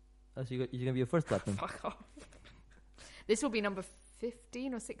 Oh, so you're going to be your first platinum. Fuck off. This will be number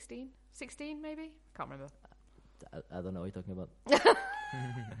 15 or 16? 16, maybe? Can't remember. I don't know what you're talking about.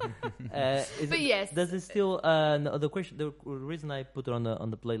 But yes. Does it still... no, the reason I put it on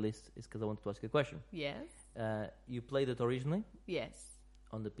the playlist is because I wanted to ask you a question. Yes. You played it originally Yes.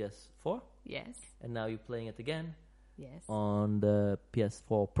 on the PS4, Yes. and now you're playing it again Yes. on the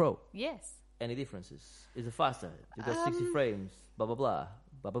PS4 Pro. Yes. Any differences? Is it faster? You got 60 frames, blah, blah, blah,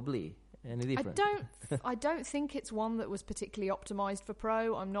 blah, blah, blah. Any difference? I don't think it's one that was particularly optimized for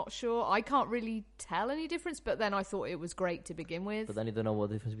Pro. I'm not sure. I can't really tell any difference, but then I thought it was great to begin with. But then you don't know what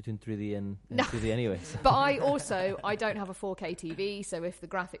the difference between 3D and No. 2D anyway. So. But I don't have a 4K TV, so if the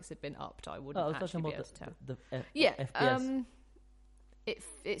graphics had been upped, I wouldn't I was actually talking be able about to tell. the FPS.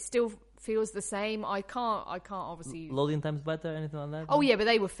 It still feels the same. I can't obviously. Loading times better, anything like that? Oh yeah, but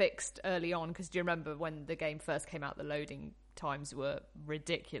they were fixed early on, because do you remember when the game first came out, the loading times were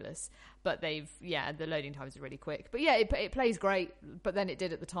ridiculous. But the loading times are really quick. But yeah, it plays great. But then it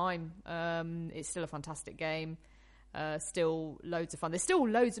did at the time. It's still a fantastic game. Still loads of fun. There's still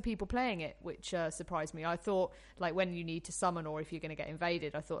loads of people playing it, which surprised me. I thought, like, when you need to summon or if you're going to get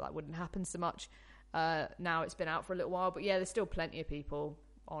invaded, I thought that wouldn't happen so much. Now it's been out for a little while, but yeah, there's still plenty of people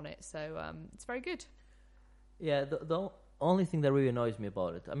on it, so it's very good. Yeah, the only thing that really annoys me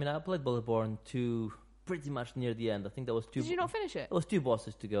about it, I mean, I played Bloodborne 2 pretty much near the end. I think there was 2... Did you not finish it? There was 2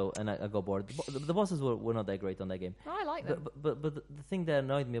 bosses to go, and I got bored. The bosses were not that great on that game. Oh, I like them. But the thing that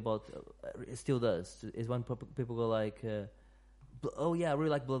annoyed me about it still does is when people go like, "Oh yeah, I really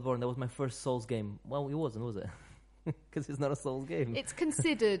like Bloodborne. That was my first Souls game." Well, it wasn't, was it? Because it's not a Souls game. It's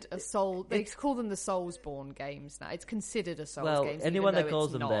considered a Soul. They call them the Soulsborne games now. It's considered a Souls well, game. anyone even that though calls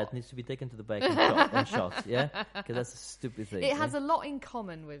it's them not. that needs to be taken to the back and shot. Yeah, because that's a stupid thing. It has a lot in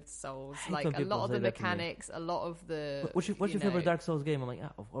common with Souls, hate like when a people lot of say the that to me. mechanics, a lot of the. What's your favorite Dark Souls game? I'm like,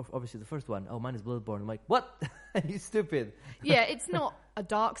 obviously the first one. Oh, mine is Bloodborne. I'm like, what? You stupid. Yeah, it's not a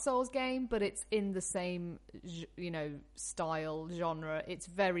Dark Souls game, but it's in the same, style, genre. It's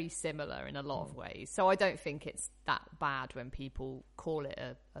very similar in a lot of ways. So I don't think it's that bad when people call it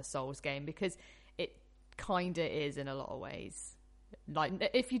a Souls game, because it kind of is in a lot of ways.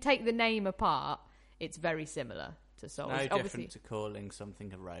 Like, if you take the name apart, it's very similar to Souls. No Obviously, different to calling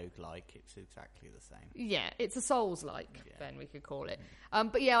something a roguelike. It's exactly the same. yeah, it's a Souls-like, Yeah. then we could call it.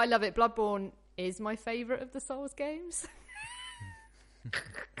 But yeah, I love it. Bloodborne is my favourite of the Souls games.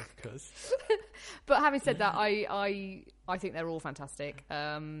 Because But having said that, I think they're all fantastic.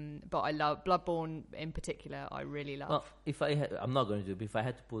 But I love Bloodborne in particular. I really love. Well, I'm not going to do it, but if I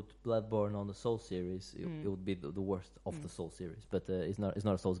had to put Bloodborne on the Soul series, it would be the worst of the Soul series. But it's not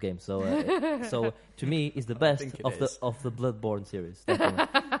a Souls game, so so to me, it's the best think it of is. the Bloodborne series.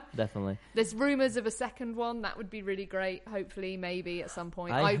 Definitely, definitely. There's rumours of a second one that would be really great. Hopefully, maybe at some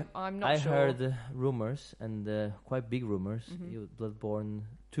point. I'm not sure. I heard rumors, and quite big rumors. Bloodborne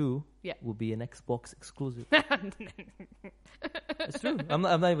 2 Yeah. will be an Xbox exclusive. It's true. I'm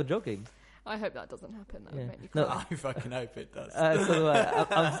not even joking. I hope that doesn't happen. That Yeah. would make me No, cry. I fucking hope it does. So do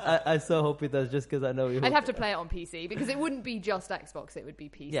I so hope it does, just because I know you. I'd have to play it on PC, because it wouldn't be just Xbox. It would be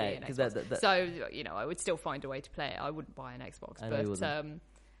PC Yeah, and 'cause Xbox. that- So I would still find a way to play it. I wouldn't buy an Xbox, I know you but wouldn't.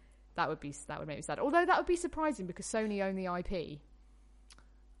 that would make me sad. Although that would be surprising, because Sony own the IP.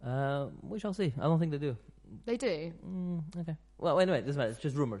 We shall see. I don't think they do. They do. Okay. Well, anyway, doesn't matter. It's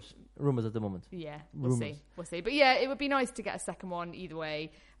just rumors. Rumors at the moment. Yeah, we'll Rumours. see. We'll see. But yeah, it would be nice to get a second one either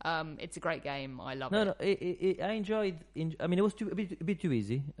way. It's a great game. I love it. No, I enjoyed. I mean, it was a bit too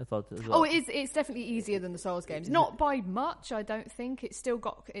easy. I thought. As well. Oh, it is. It's definitely easier than the Souls games. Not by much, I don't think. It's still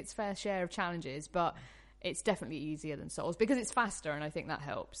got its fair share of challenges, but it's definitely easier than Souls because it's faster, and I think that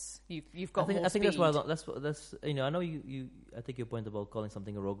helps. You've got more I think speed. that's you know, I know you I take your point about calling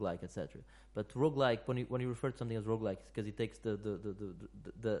something a roguelike, etc. But roguelike, when you refer to something as roguelike, it's because it takes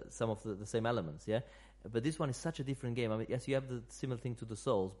the some of the same elements, yeah. But this one is such a different game. I mean, yes, you have the similar thing to the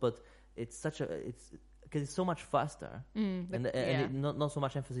Souls, but it's because it's so much faster, not so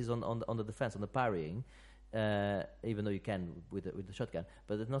much emphasis on the defense, on the parrying, even though you can with the shotgun.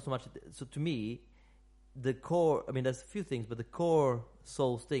 But it's not so much. So to me, the core. I mean, there's a few things, but the core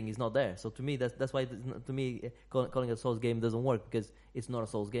Souls thing is not there. So to me, that's why to me calling it a Souls game doesn't work because it's not a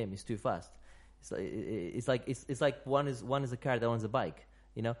Souls game. It's too fast. It's like one is a car, the other one's a bike.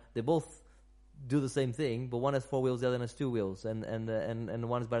 You know, they both do the same thing, but one has 4 wheels, the other one has 2 wheels, and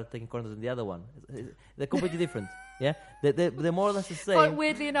one is better at taking corners than the other one. They're completely different. Yeah, they're more or less the same. Quite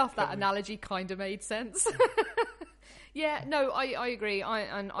weirdly enough, that analogy kind of made sense. Yeah, no, I agree.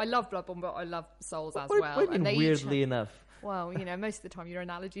 I love Bloodborne, but I love Souls as well. What do you mean, weirdly enough? Well, you know, most of the time your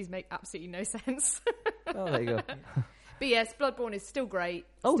analogies make absolutely no sense. Oh, there you go. But yes, Bloodborne is still great.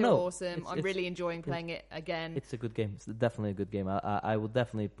 Oh, still no. awesome. I'm really enjoying playing it again. It's a good game. It's definitely a good game. I would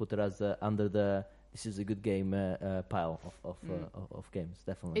definitely put it as under the this is a good game pile of games.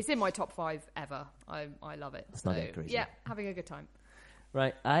 Definitely. It's in my top 5 ever. I love it. It's not that crazy. Yeah, having a good time.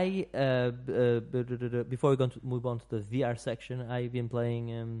 Right. Before we're going to move on to the VR section, I've been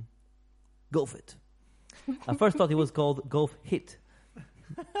playing Golf It. I first thought it was called Golf Hit.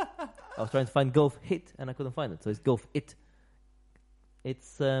 I was trying to find Golf Hit and I couldn't find it, so it's Golf It.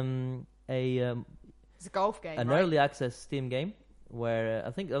 It's It's a golf game, an right? early access Steam game where I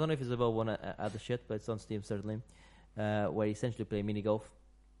don't know if it's available on other shit, but it's on Steam certainly. Where you essentially play mini golf,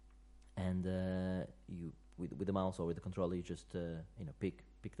 and you with the mouse or with the controller, you just pick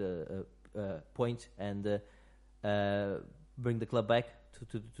the point and bring the club back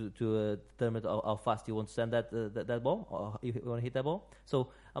to determine how fast you want to send that ball, or if you want to hit that ball. So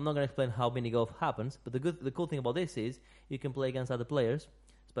I'm not going to explain how mini golf happens, but the cool thing about this is you can play against other players,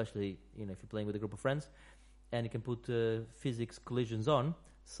 especially if you're playing with a group of friends, and you can put physics collisions on.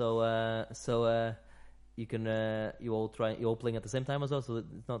 So you can you all playing at the same time as well. So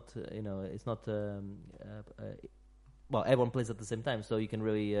it's not well, everyone plays at the same time, so you can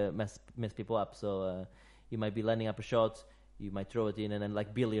really mess people up. So you might be lining up a shot, you might throw it in, and then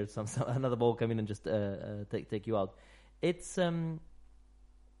like billiards, another ball come in and just take you out. It's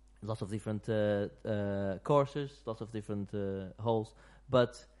lots of different courses, lots of different holes,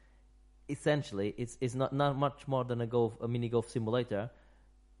 but essentially it's not much more than a mini golf simulator,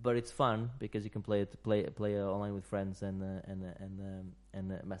 but it's fun because you can play online with friends and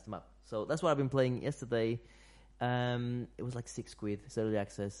mess them up. So that's what I've been playing yesterday. It was like £6. It's early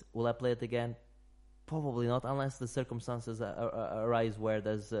access. Will I play it again? Probably not, unless the circumstances arise where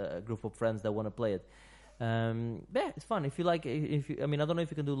there's a group of friends that want to play it. Yeah, it's fun. If you like, I mean, I don't know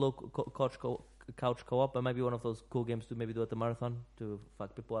if you can do local couch co-op, but maybe one of those cool games to maybe do at the marathon to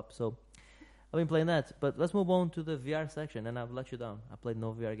fuck people up. So I've been playing that. But let's move on to the VR section, and I've let you down. I played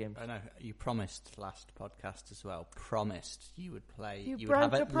no VR games. I know. You promised last podcast as well. Promised you would play. You would broke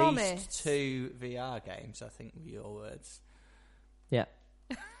have a at promise. least 2 VR games, I think were your words. Yeah.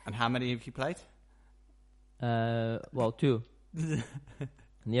 And how many have you played? Well, 2.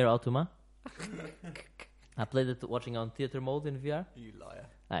 Nier Automata. I played it watching on theater mode in VR. You liar.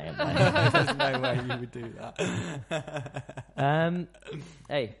 I am. There's no way you would do that.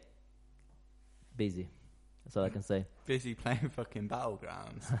 Hey, busy. That's all I can say. Busy playing fucking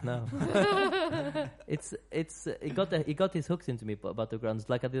Battlegrounds. No. It got his hooks into me, Battlegrounds,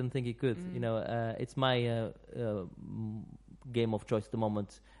 like I didn't think it could. It's my game of choice at the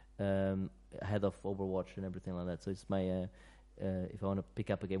moment, ahead of Overwatch and everything like that. So it's my if I want to pick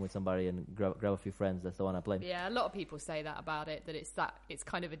up a game with somebody and grab a few friends, that's the one I play. Yeah, a lot of people say that about it, that it's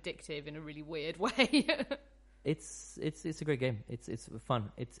kind of addictive in a really weird way. It's a great game. It's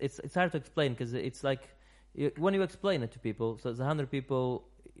fun. It's hard to explain because it's like when you explain it to people. So it's 100 people,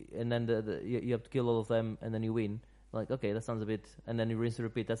 and then you have to kill all of them, and then you win. Like, okay, that sounds a bit, and then you rinse and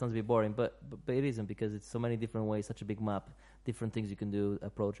repeat. That sounds a bit boring, but it isn't, because it's so many different ways, such a big map, different things you can do,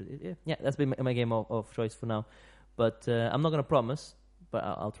 approach it. Yeah, that's been my game of choice for now. But I'm not going to promise, but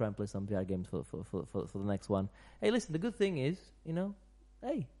I'll try and play some VR games for the next one. Hey, listen, the good thing is, it's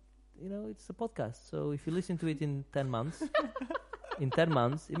a podcast. So if you listen to it in 10 months, in 10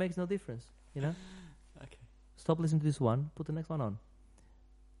 months, it makes no difference. You know. Okay. Stop listening to this one. Put the next one on.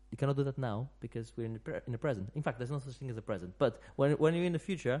 You cannot do that now because we're in the present. In fact, there's no such thing as a present. But when you're in the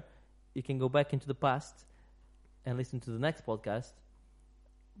future, you can go back into the past and listen to the next podcast,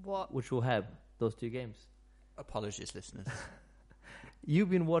 which will have those 2 games. Apologies, listeners. You've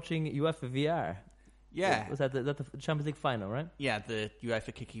been watching UEFA VR. Yeah. Was that the Champions League final, right? Yeah, the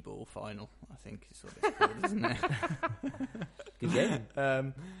UEFA Kicky Ball final, I think is what it's called, isn't it? Good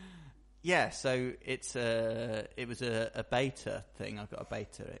game. Yeah, so it was a beta thing. I got a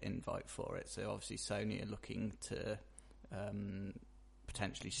beta invite for it. So obviously Sony are looking to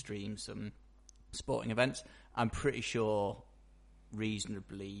potentially stream some sporting events. I'm pretty sure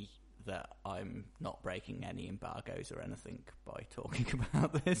reasonably that I'm not breaking any embargoes or anything by talking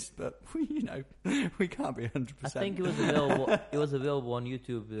about this, but we can't be 100%. I think it was available. It was available on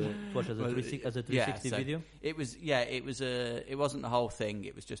YouTube to watch as a 360 video. It was. Yeah, it was It wasn't the whole thing.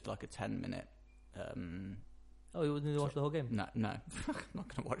 It was just like a 10-minute. Oh, you didn't watch the whole game? No. I'm not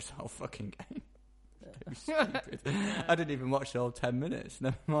going to watch the whole fucking game. Stupid. I didn't even watch the whole 10 minutes.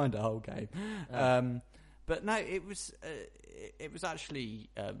 Never mind the whole game. But no, it was actually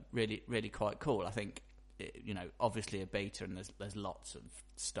really, really quite cool. I think, obviously a beta, and there's lots of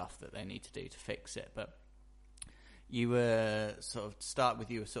stuff that they need to do to fix it. But you were sort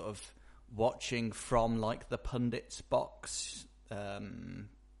of watching from like the pundits box in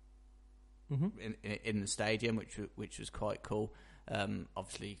the stadium, which was quite cool.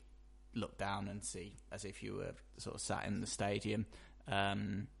 Obviously, look down and see as if you were sort of sat in the stadium.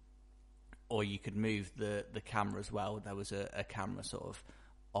 Or you could move the camera as well. There was a camera sort of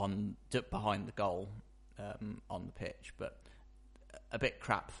behind the goal on the pitch, but a bit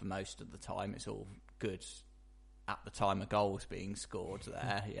crap for most of the time. It's all good at the time a goal was being scored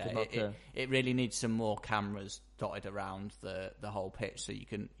there. Yeah, it really needs some more cameras dotted around the whole pitch so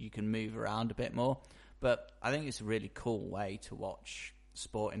you can move around a bit more. But I think it's a really cool way to watch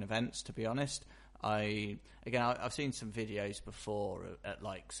sporting events, to be honest. I've seen some videos before at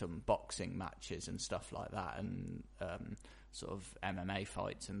like some boxing matches and stuff like that, and sort of MMA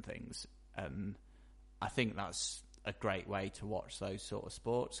fights and things. And I think that's a great way to watch those sort of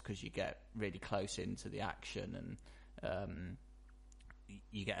sports because you get really close into the action, and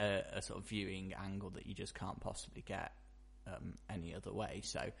you get a sort of viewing angle that you just can't possibly get any other way.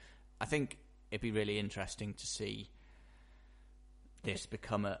 So I think it'd be really interesting to see this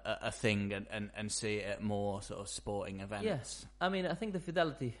become a thing and see it at more sort of sporting events. Yes, I mean, I think the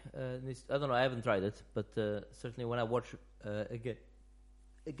fidelity. I don't know. I haven't tried it, but certainly when I watch a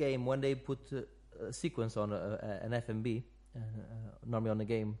game, when they put a sequence on an FMB, normally on a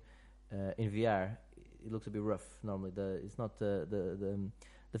game in VR, it looks a bit rough. Normally, it's not the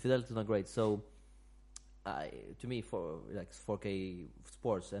fidelity is not great. So, to me, for like 4K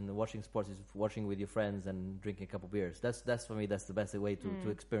sports and watching sports is watching with your friends and drinking a couple beers. That's for me. That's the best way to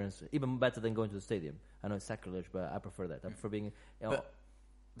experience. Even better than going to the stadium. I know it's sacrilege, but I prefer that. I prefer being.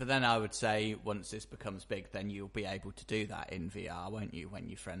 But then I would say once this becomes big, then you'll be able to do that in VR, won't you? When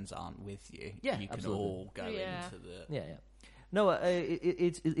your friends aren't with you, yeah, you can absolutely. all go into the. Yeah. No,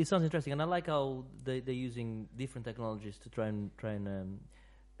 it sounds interesting, and I like how they're using different technologies to try and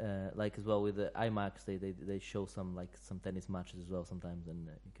like as well with the IMAX, they show some tennis matches as well sometimes, and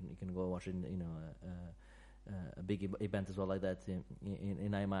you can go watch a big event as well like that in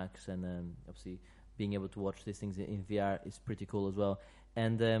IMAX, and obviously being able to watch these things in VR is pretty cool as well.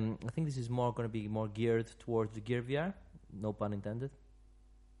 And I think this is going to be more geared towards the Gear VR, no pun intended,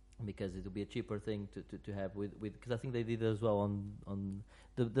 because it will be a cheaper thing to have with because I think they did it as well on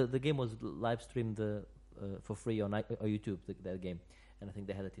the game was live streamed for free on YouTube, that game. And I think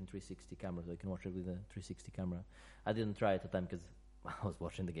they had it in 360 camera, so you can watch it with a 360 camera. I didn't try it at the time because I was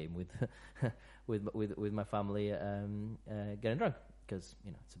watching the game with my family, getting drunk because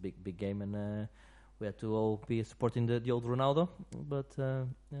it's a big game, and we had to all be supporting the old Ronaldo. But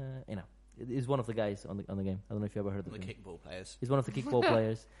he's one of the guys on the game. I don't know if you ever heard of him. The kickball players. He's one of the kickball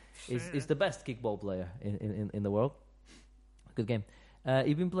players. He's the best kickball player in the world. Good game.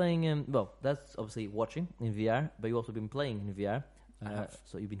 You've been playing. Well, that's obviously watching in VR, but you've also been playing in VR.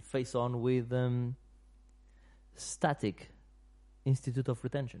 So you've been face on with Static Institute of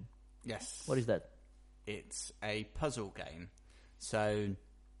Retention. Yes. What is that? It's a puzzle game. So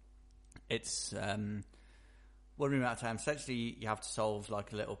it's wondering about time. Essentially, you have to solve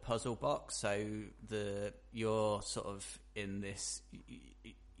like a little puzzle box. So you're sort of in this.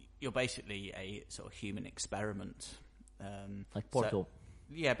 You're basically a sort of human experiment. Like Portal. So,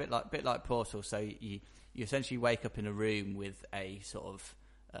 yeah, a bit like Portal. So you essentially wake up in a room with a sort of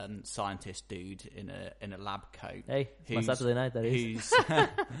scientist dude in a lab coat. Hey, it's my Saturday night, that is.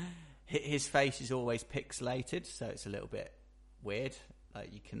 His face is always pixelated, so it's a little bit weird. Like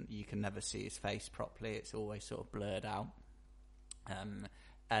you can never see his face properly. It's always sort of blurred out.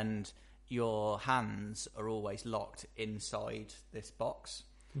 And your hands are always locked inside this box.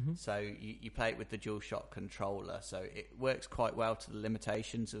 Mm-hmm. So you play it with the DualShock controller, so it works quite well to the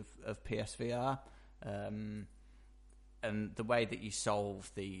limitations of PSVR. And the way that you solve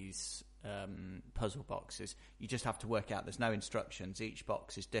these puzzle boxes, you just have to work out, there's no instructions, each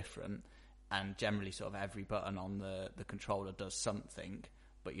box is different, and generally sort of every button on the controller does something,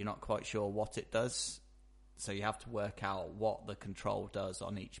 but you're not quite sure what it does. So you have to work out what the control does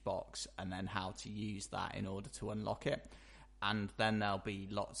on each box and then how to use that in order to unlock it. And then there'll be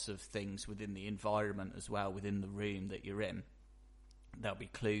lots of things within the environment as well, within the room that you're in. There'll be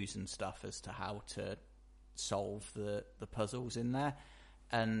clues and stuff as to how to solve the puzzles in there.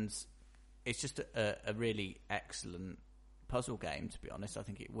 And it's just a really excellent puzzle game, to be honest. I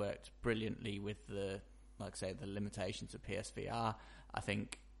think it worked brilliantly with the limitations of PSVR. I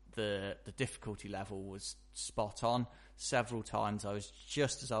think the difficulty level was spot on. Several times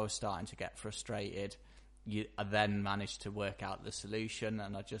just as I was starting to get frustrated, I then managed to work out the solution,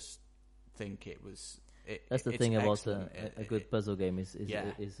 and I just think it was... That's the thing about a good puzzle game is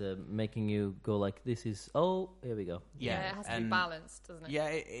making you go like, this is, here we go. Yeah, it has to be balanced, doesn't it? Yeah,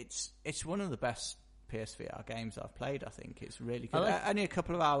 it's one of the best PSVR games I've played, I think. It's really good. Only a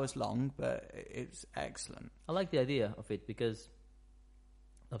couple of hours long, but it's excellent. I like the idea of it because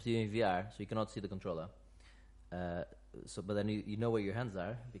obviously you're in VR, so you cannot see the controller. But then you know where your hands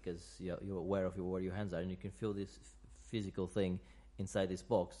are because you're aware of where your hands are, and you can feel this physical thing inside this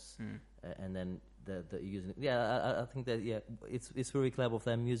box, and then the using. Yeah, I think that it's very clever of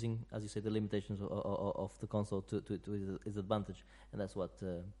them using, as you say, the limitations of the console to its advantage, and that's what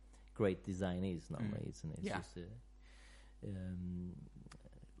great design is normally. It's just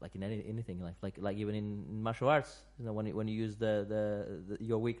like in anything in life, like even in martial arts, when you use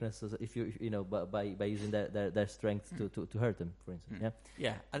your weakness, if you by using their strength to hurt them, for instance.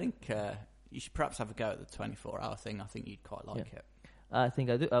 Yeah, I think you should perhaps have a go at the 24-hour thing. I think you'd quite like it. I think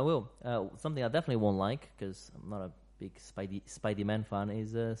I do. I will. Something I definitely won't like because I'm not a big Spidey-Man fan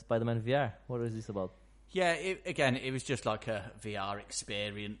is Spider-Man VR. What is this about? Yeah, it was just like a VR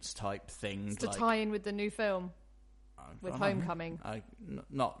experience type thing. It's to tie in with the new film. With Homecoming.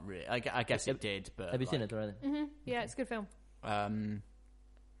 Not really. I guess it did, but... Have you seen it already? Mm-hmm. Yeah, it's a good film.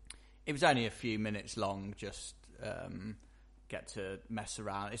 It was only a few minutes long, just get to mess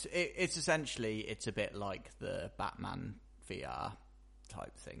around. It's essentially, it's a bit like the Batman VR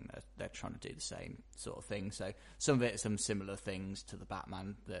type thing. They're trying to do the same sort of thing. So some of it, some similar things to the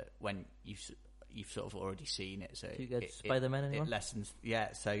Batman that when you've sort of already seen it. So you get Spider-Man anymore? It lessens...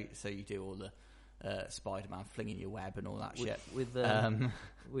 Yeah, so you do all the... Spider-Man flinging your web and all that shit with move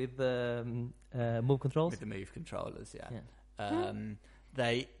controls. With the move controllers, yeah.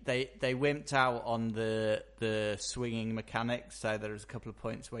 They wimped out on the swinging mechanics, so there's a couple of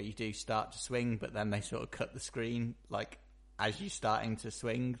points where you do start to swing, but then they sort of cut the screen like as you're starting to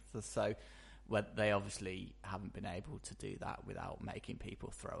swing. So they obviously haven't been able to do that without making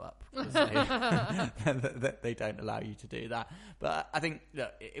people throw up because they don't allow you to do that. But I think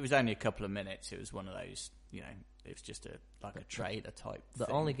it was only a couple of minutes. It was one of those, it's just a trailer type The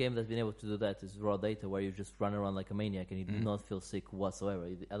thing. only game that's been able to do that is Raw Data, where you just run around like a maniac and you do not feel sick whatsoever.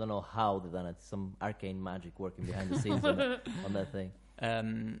 I don't know how they've done it. Some arcane magic working behind the scenes on that thing.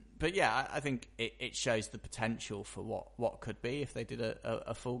 But yeah, I think it shows the potential for what could be if they did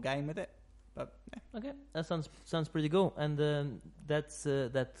a full game with it. But yeah. Okay, that sounds pretty cool, and that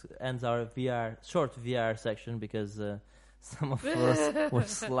ends our short VR section because some of us were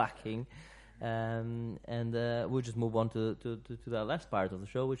slacking, and we'll just move on to the last part of the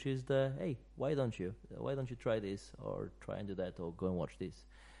show, which is why don't you try this or try and do that or go and watch this.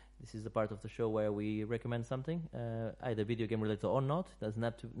 This is the part of the show where we recommend something, either video game related or not. It doesn't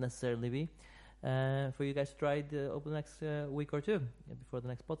have to necessarily be. For you guys to try it over the next week or two before the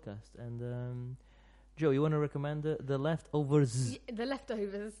next podcast. And Joe, you want to recommend The Leftovers? The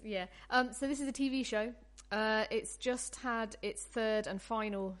Leftovers, yeah. So this is a TV show. It's just had its third and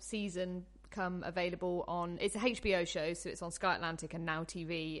final season become available on... It's a HBO show, so it's on Sky Atlantic and Now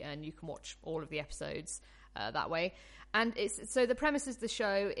TV, and you can watch all of the episodes that way. And so the premise of the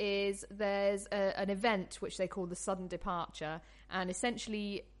show is there's an event which they call the sudden departure, and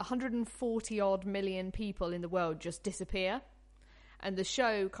essentially 140-odd million people in the world just disappear. And the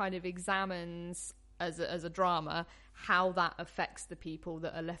show kind of examines, as a drama, how that affects the people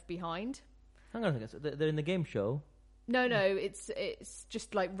that are left behind. Hang on a second. So they're in the game show? No, it's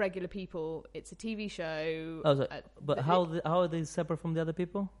just like regular people. It's a TV show. Oh, but how are they separate from the other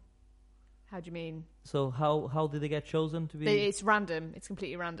people? How do you mean? So how did they get chosen to be? It's random. It's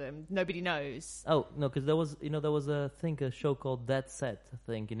completely random. Nobody knows. Oh no, because there was a show called Dead Set, I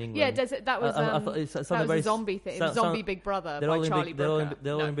think, in England. Yeah, that was I thought that was a zombie thing. It was Zombie Big Brother by Charlie Brooker.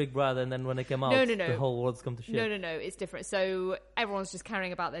 They're all in Big Brother, and then when they came out, the whole world's come to shit. No, it's different. So everyone's just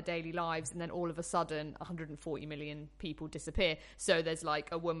carrying about their daily lives, and then all of a sudden, 140 million people disappear. So there's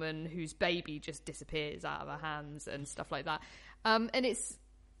like a woman whose baby just disappears out of her hands and stuff like that. And it's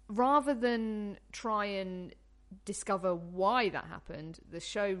rather than try and discover why that happened, the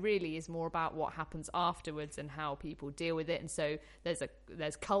show really is more about what happens afterwards and how people deal with it. And so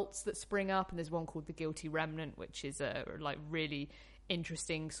there's cults that spring up, and there's one called the Guilty Remnant, which is a like really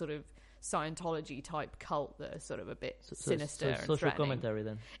interesting sort of Scientology type cult that is sort of a bit sinister and social threatening. Commentary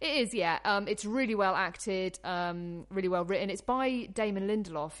then. It is, yeah. It's really well acted, really well written. It's by Damon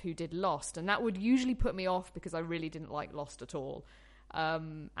Lindelof, who did Lost, and that would usually put me off because I really didn't like Lost at all.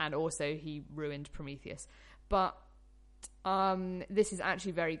 And also he ruined Prometheus. But this is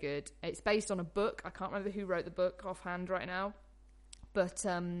actually very good. It's based on a book. I can't remember who wrote the book offhand right now. But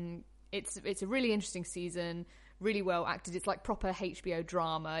it's a really interesting season, really well acted. It's like proper HBO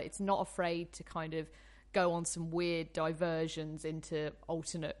drama. It's not afraid to kind of go on some weird diversions into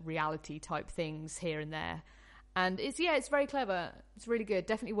alternate reality type things here and there. And it's very clever. It's really good.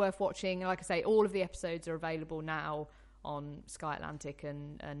 Definitely worth watching. And like I say, all of the episodes are available now on Sky Atlantic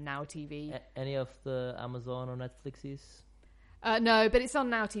and Now TV. Any of the Amazon or Netflixes? No, but it's on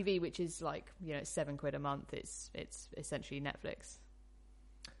Now TV, which is like, it's £7 a month. It's essentially Netflix.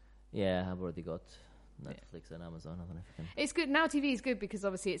 Yeah, I've already got Netflix and Amazon. I don't know if I can. It's good. Now TV is good because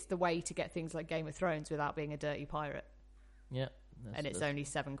obviously it's the way to get things like Game of Thrones without being a dirty pirate. Yeah. And it's only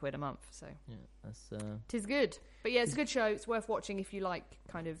 £7 a month, so yeah, that's. Tis good, but yeah, it's a good show. It's worth watching if you like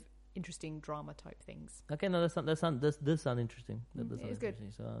kind of interesting drama type things. Okay, no, that sound interesting. It's good.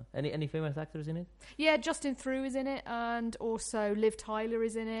 So, any famous actors in it? Yeah, Justin Theroux is in it, and also Liv Tyler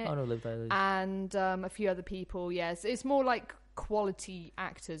is in it. Oh no, Liv Tyler. And a few other people. Yes, it's more like quality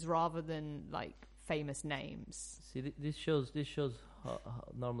actors rather than like famous names. See, this shows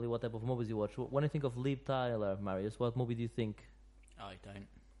normally what type of movies you watch. When you think of Liv Tyler, Marius, what movie do you think? I don't.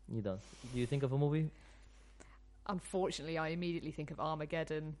 You don't. Do you think of a movie? Unfortunately, I immediately think of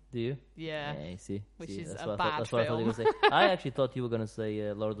Armageddon. Do you? Yeah. Yeah, see. Which is that's a what bad that's what I thought you were going to say. I actually thought you were going to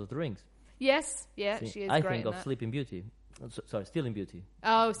say Lord of the Rings. Yes, yeah, See, she is I great think in of that. Sleeping Beauty. Sorry, Stealing Beauty.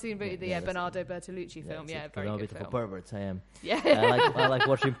 Oh, Stealing Beauty, Yeah, Bernardo Bertolucci film. Yeah, very I'm a good bit film. of a pervert, I am. Yeah. I like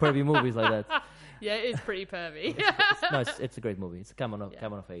watching pervy movies like that. Yeah, it is pretty pervy. It's a great movie. It's come of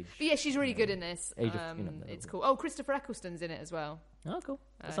age. But yeah, she's really good in this. Age of, it's cool. Oh, Christopher Eccleston's in it as well. Oh, cool.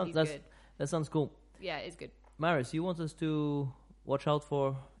 He's good. That sounds cool. Yeah, it's good. Marius, you want us to watch out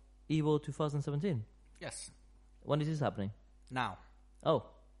for EVO 2017? Yes. When is this happening? Now. Oh.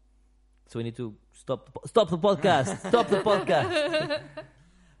 So we need to stop the podcast. Stop the podcast.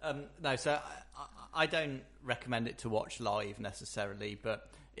 No, so I don't recommend it to watch live necessarily, but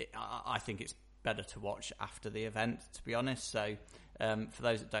I think it's better to watch after the event, to be honest. So for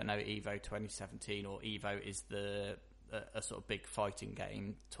those that don't know, EVO 2017, or EVO is a sort of big fighting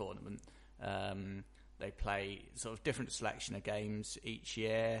game tournament. They play sort of different selection of games each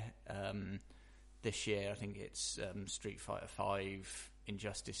year. This year, I think it's Street Fighter 5,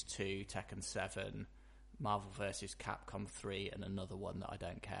 Injustice 2, Tekken 7, Marvel vs. Capcom 3, and another one that I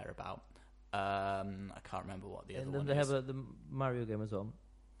don't care about. I can't remember what the other one is. And then they have the Mario game as well.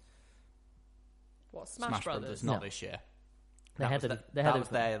 What, Smash Brothers? Not this year. That was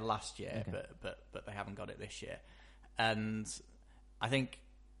there last year, okay. but they haven't got it this year. And I think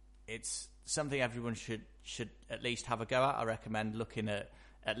it's something everyone should at least have a go at. I recommend looking at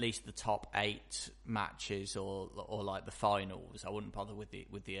least the top 8 matches or like the finals. I wouldn't bother with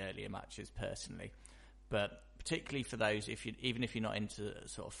the earlier matches personally, but particularly for those, even if you're not into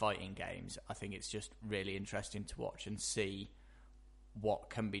sort of fighting games, I think it's just really interesting to watch and see what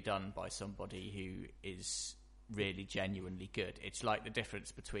can be done by somebody who is really genuinely good. It's like the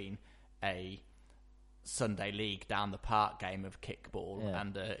difference between a Sunday League down the park game of kickball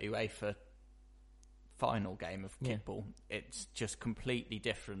and a UEFA final game of kickball. It's just completely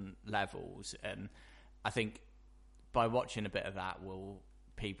different levels, and I think by watching a bit of that,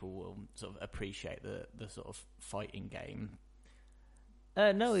 people will sort of appreciate the sort of fighting game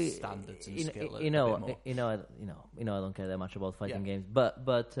standards and skill. I don't care that much about fighting games, but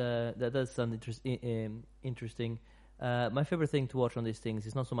that does sound interesting. My favorite thing to watch on these things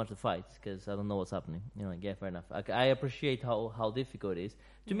is not so much the fights, because I don't know what's happening. You know, like, yeah, fair enough. I appreciate how difficult it is.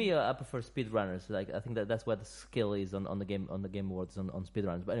 To me, I prefer speedrunners. Like, I think that's where the skill is on the Game Awards on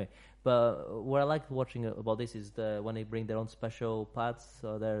speedrunners. But anyway, what I like watching about this is when they bring their own special pads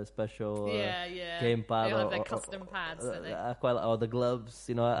or their special game pad. They have their custom pads, don't they? Or the gloves.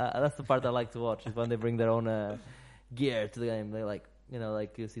 You know, that's the part I like to watch, is when they bring their own gear to the game. They like. You know,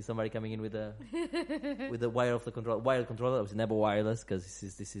 like you see somebody coming in with the wire of the wired controller. Obviously, never wireless, because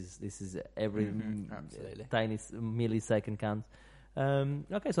this is every absolutely tiny millisecond counts.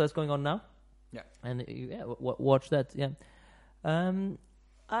 Okay, so that's going on now. Yeah, and watch that. Yeah,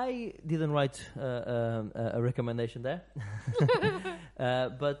 I didn't write a recommendation there,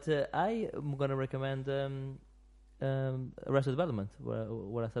 but I am going to recommend Arrested Development.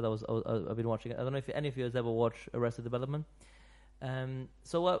 Where I said I've been watching it. I don't know if any of you has ever watched Arrested Development.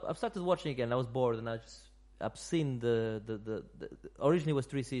 So I've started watching again. I was bored, and I've seen the originally it was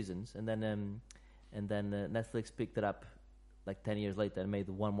 3 seasons, and then Netflix picked it up like 10 years later and made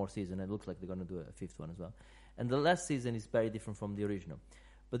one more season. And it looks like they're going to do a 5th one as well. And the last season is very different from the original.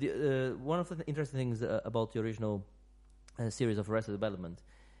 But one of the interesting things about the original series of Arrested Development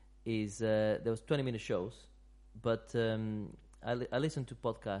is there was 20-minute shows, but I listened to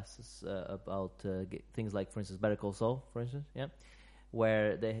podcasts about things like, for instance, Better Call Saul, for instance,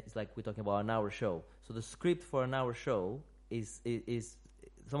 where it's like we're talking about an hour show. So the script for an hour show is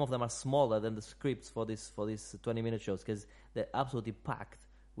some of them are smaller than the scripts for these 20-minute shows, because they're absolutely packed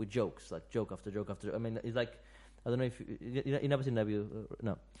with jokes, like joke after joke after. I mean, it's like, I don't know if you never seen that,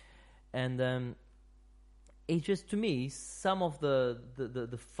 no, and it's just, to me, some of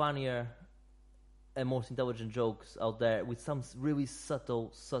the funnier and most intelligent jokes out there, with some really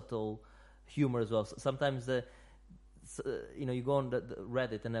subtle humor as well. Sometimes you go on the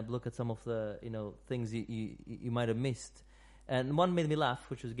Reddit and look at some of the things you might have missed, and one made me laugh,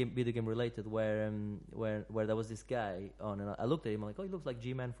 which was video game related, where there was this guy on, and I looked at him, I'm like, oh, he looks like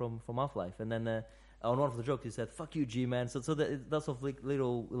G-Man from Half-Life, and then on one of the jokes he said, "Fuck you, G-Man." So that's of like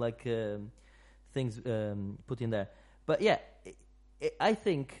little things put in there. But yeah, I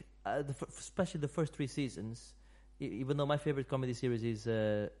think especially the first 3 seasons, even though my favorite comedy series is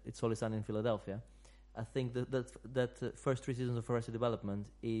It's Always Sunny in Philadelphia, I think that first 3 seasons of Arrested Development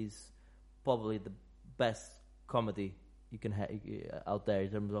is probably the best comedy you can have out there,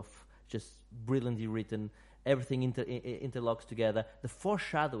 in terms of just brilliantly written. Everything interlocks together. The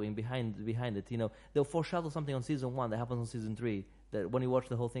foreshadowing behind it, they'll foreshadow something on season 1 that happens on season 3. That when you watch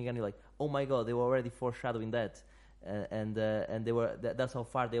the whole thing, and you're like, oh my god, they were already foreshadowing that, and they were. That's how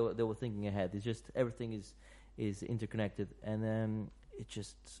far they were thinking ahead. It's just everything is interconnected, and it's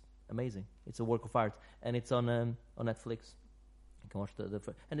just amazing. It's a work of art, and it's on Netflix. You can watch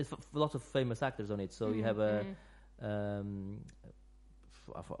and there's lots of famous actors on it. So you have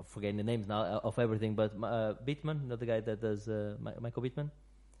I'm forgetting the names now of everything, but Beatman, the guy that does Michael Beatman.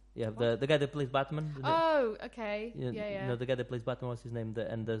 You have the guy that plays Batman. Oh, okay. Yeah. The guy that plays Batman, what's his name?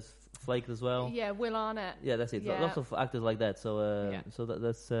 And there's Flake as well. Yeah, Will Arnett. Yeah, that's it. Yeah. Lots of actors like that. So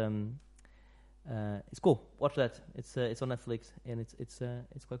that's it's cool. Watch that. It's on Netflix, and it's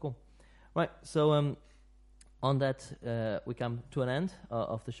quite cool. Right. So on that, we come to an end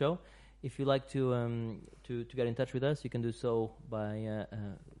of the show. If you like to get in touch with us, you can do so by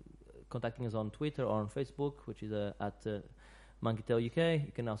contacting us on Twitter or on Facebook, which is at Monkeytail UK.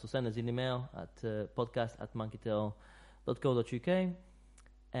 You can also send us an email at podcast@monkeytail.co.uk,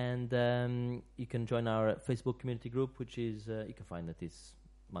 and you can join our Facebook community group, which is you can find that it's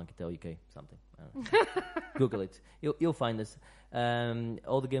Monkeytail UK something. I don't know. Google it. You'll find us.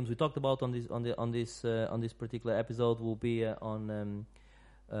 All the games we talked about on this particular episode will be on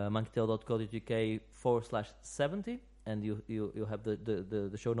monkeytail.co.uk/70. And you have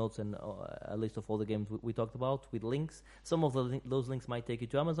the show notes and a list of all the games we talked about with links. Some of those links might take you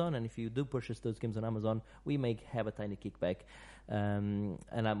to Amazon, and if you do purchase those games on Amazon, we may have a tiny kickback. And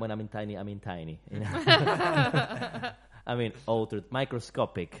when I mean tiny, I mean tiny. I mean altered,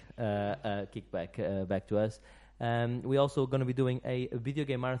 microscopic kickback back to us. We're also going to be doing a video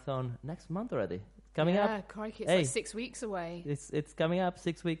game marathon next month already. Coming up. Yeah, crikey, it's like 6 weeks away. It's coming up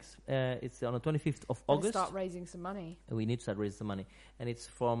 6 weeks. It's on the 25th of August. Start raising some money. We need to start raising some money. And it's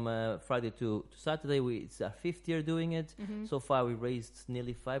from Friday to Saturday. It's our 5th year doing it. Mm-hmm. So far, we raised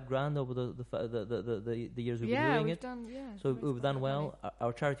nearly $5,000 over the years we've been doing it. So we've done well.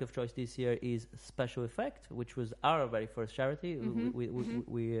 Our charity of choice this year is Special Effect, which was our very first charity.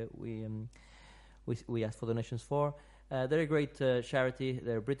 Mm-hmm. We asked for donations for. They're a great charity.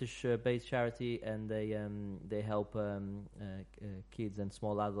 They're a British-based charity, and they help kids and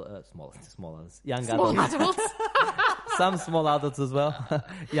young adults. some small adults as well,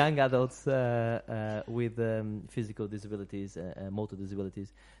 young adults with physical disabilities, motor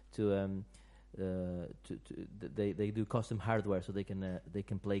disabilities, they do custom hardware so they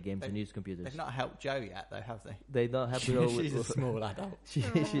can play games and use computers. They've not helped Joe yet, though, have they? They don't have to. She's a small adult. She's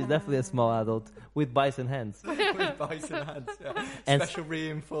definitely a small adult with bison hands. With bison hands, yeah. And Special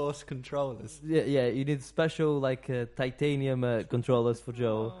reinforced controllers. Yeah. You need special titanium controllers for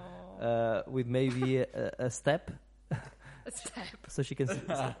Joe, with maybe a step, A step. so she can,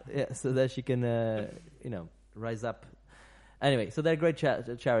 so that she can, rise up. Anyway, so they're a great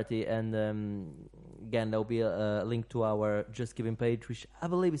charity, and again, there'll be a link to our Just Giving page, which I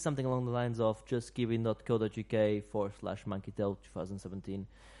believe is something along the lines of justgiving.co.uk/monkeytail 2017.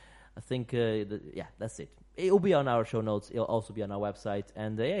 I think, that's it. It'll be on our show notes. It'll also be on our website,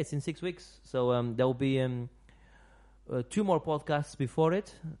 and it's in 6 weeks. So there will be 2 more podcasts before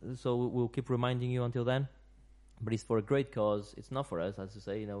it. So we'll keep reminding you until then. But it's for a great cause. It's not for us, as to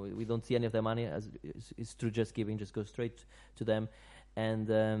say. We don't see any of their money. It's through Just Giving. Just goes straight to them,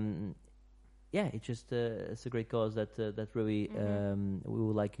 and it's just it's a great cause that really we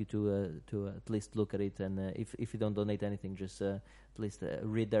would like you to at least look at it. And if you don't donate anything, just at least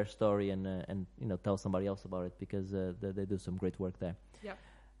read their story and tell somebody else about it, because they do some great work there. Yeah.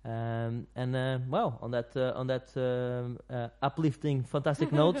 On that uplifting,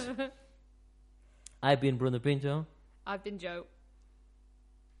 fantastic note. I've been Bruno Pinto. I've been Joe.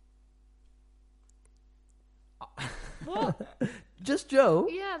 What? Just Joe?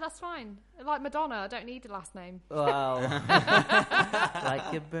 Yeah, that's fine. Like Madonna, I don't need a last name. Wow.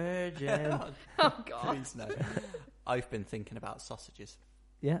 Like a virgin. Oh, God. Please no. I've been thinking about sausages.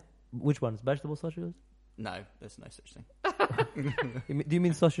 Yeah. Which ones? Vegetable sausages? No, there's no such thing. Do you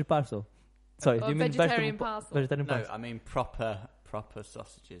mean sausage parcel? Sorry, do you mean vegetarian parcel? Vegetarian No, parcel? I mean proper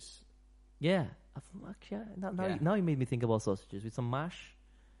sausages. Yeah. Now you made me think about sausages with some mash,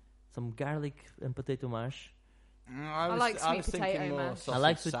 some garlic and potato mash. I like sweet thinking potato more mash. sausage I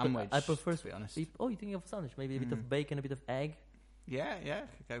like sweet sandwich. I prefer to be honest. Oh, you're thinking of a sandwich? Maybe a bit of bacon, a bit of egg. Yeah,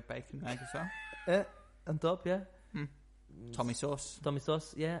 could go bacon and egg as well. On top, yeah. Tommy sauce. Tommy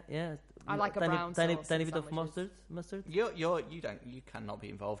sauce, yeah. I like a brown tiny sauce bit in of sandwiches. mustard. You cannot be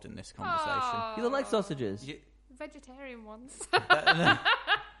involved in this conversation. You don't like sausages? Vegetarian ones.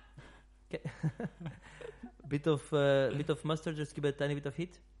 Bit of mustard, just give it a tiny bit of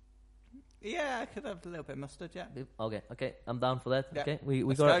heat. Yeah, I could have a little bit of mustard. Yeah. Okay, I'm down for that. Yeah. Okay, we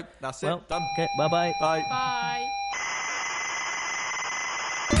Let's got go. That's well, it. Done. Okay, bye. Bye. Bye.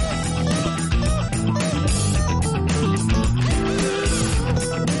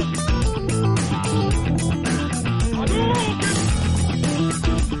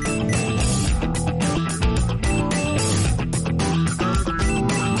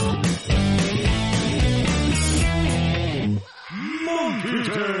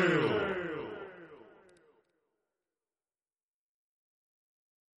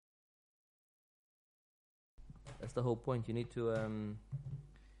 That's the whole point. You need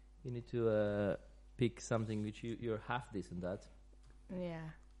to pick something which you're half decent at. Yeah.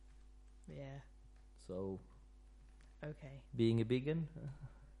 So, Okay. being a vegan.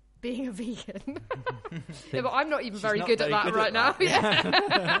 Being a vegan. Yeah, but I'm not even very not good at very that good right at now.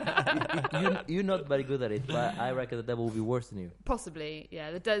 Yeah. You're not very good at it, but I reckon the devil will be worse than you. Possibly,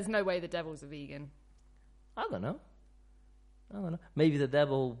 yeah. There's no way the devil's a vegan. I don't know. Maybe the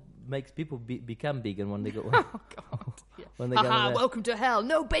devil makes people become vegan when they go. Oh, God. Yeah. When they get Haha, on welcome to hell.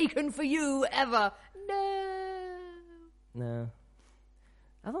 No bacon for you, ever. No,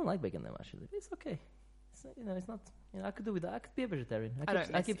 I don't like bacon that much. It's okay. It's not. I could do with that. I could be a vegetarian. I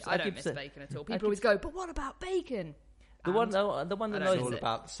don't miss bacon at all. People always go, but what about bacon? The one that I don't annoys It's all me.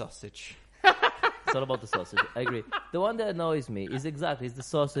 about the sausage. It's all about the sausage. I agree. The one that annoys me is it's the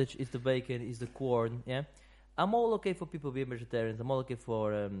sausage, it's the bacon, it's the corn. Yeah, I'm all okay for people being vegetarians. I'm all okay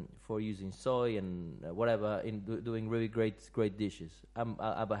for using soy and whatever in doing really great dishes.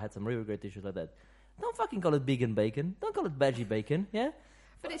 I've had some really great dishes like that. Don't fucking call it vegan bacon. Don't call it veggie bacon. Yeah.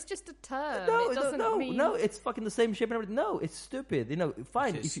 But it's just a term. No, it doesn't mean... no, it's fucking the same shape and everything. No, it's stupid.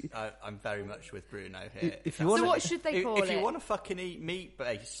 Fine. I'm very much with Bruno here. If you So what should they call If it? you want to fucking eat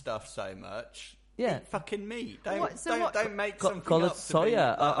meat-based stuff so much, Yeah. eat fucking meat. Don't make something call it up to be,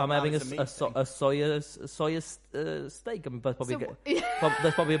 soya. "Oh, I'm no, having a it's meat thing." soya steak. I mean, that's probably So,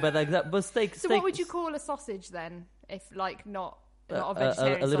 that's probably a better example. But steak. So what would you call a sausage then? If not a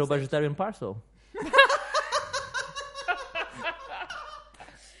vegetarian a little sausage? vegetarian parcel.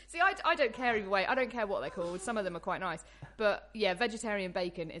 See, I don't care either way. I don't care what they're called. Some of them are quite nice. But yeah, vegetarian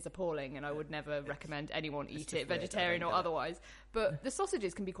bacon is appalling, and I would never recommend anyone eat it, just weird, vegetarian I or don't get it. otherwise. But the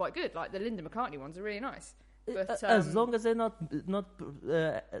sausages can be quite good. Like the Linda McCartney ones are really nice. But, as long as they're not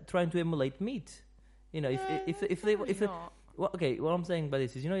trying to emulate meat, you know, if they not. well, okay, what I'm saying by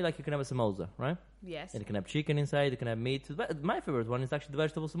this is, you know, like you can have a samosa, right? Yes. And you can have chicken inside, you can have meat. But my favorite one is actually the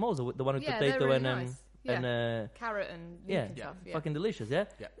vegetable samosa, the one with Yeah, potato they're really and nice. Yeah. and Carrot and leek yeah, and stuff. Yeah. fucking delicious. Yeah,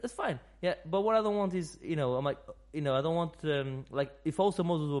 Yeah. that's fine. Yeah, but what I don't want is, you know, I'm like, you know, I don't want like if all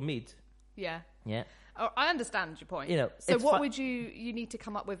samosas were meat. Yeah. Yeah, Oh, I understand your point. you know. So it's what fi- would you need to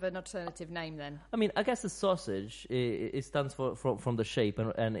come up with an alternative name then? I mean, I guess the sausage it stands for from the shape,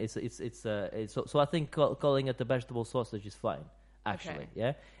 and it's so I think calling it the vegetable sausage is fine. Actually, Okay.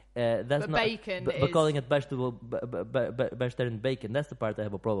 yeah. That's But not, bacon but is- calling it vegetarian bacon, that's the part I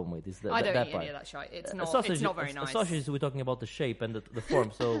have a problem with. Is I don't that eat part. any of that shit. It's A not. sausage, It's not very nice. Sausage, we're talking about the shape and the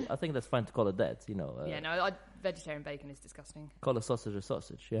form, so I think that's fine to call it that. You know, Yeah, no. Vegetarian bacon is disgusting. call a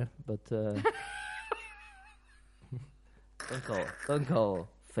sausage, yeah. But don't call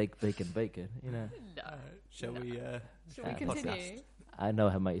fake bacon. You know, No. Shall we? Shall we podcast. continue? I know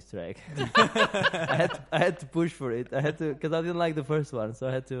I have my Easter egg. I had to push for it. I had to because I didn't like the first one, so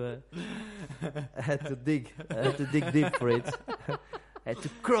I had to dig deep for it. I had to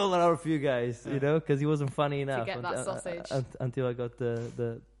crawl out of you guys, you know, because he wasn't funny enough get that sausage. until I got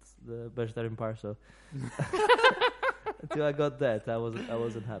the vegetarian part. So until I got that, I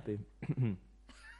wasn't happy.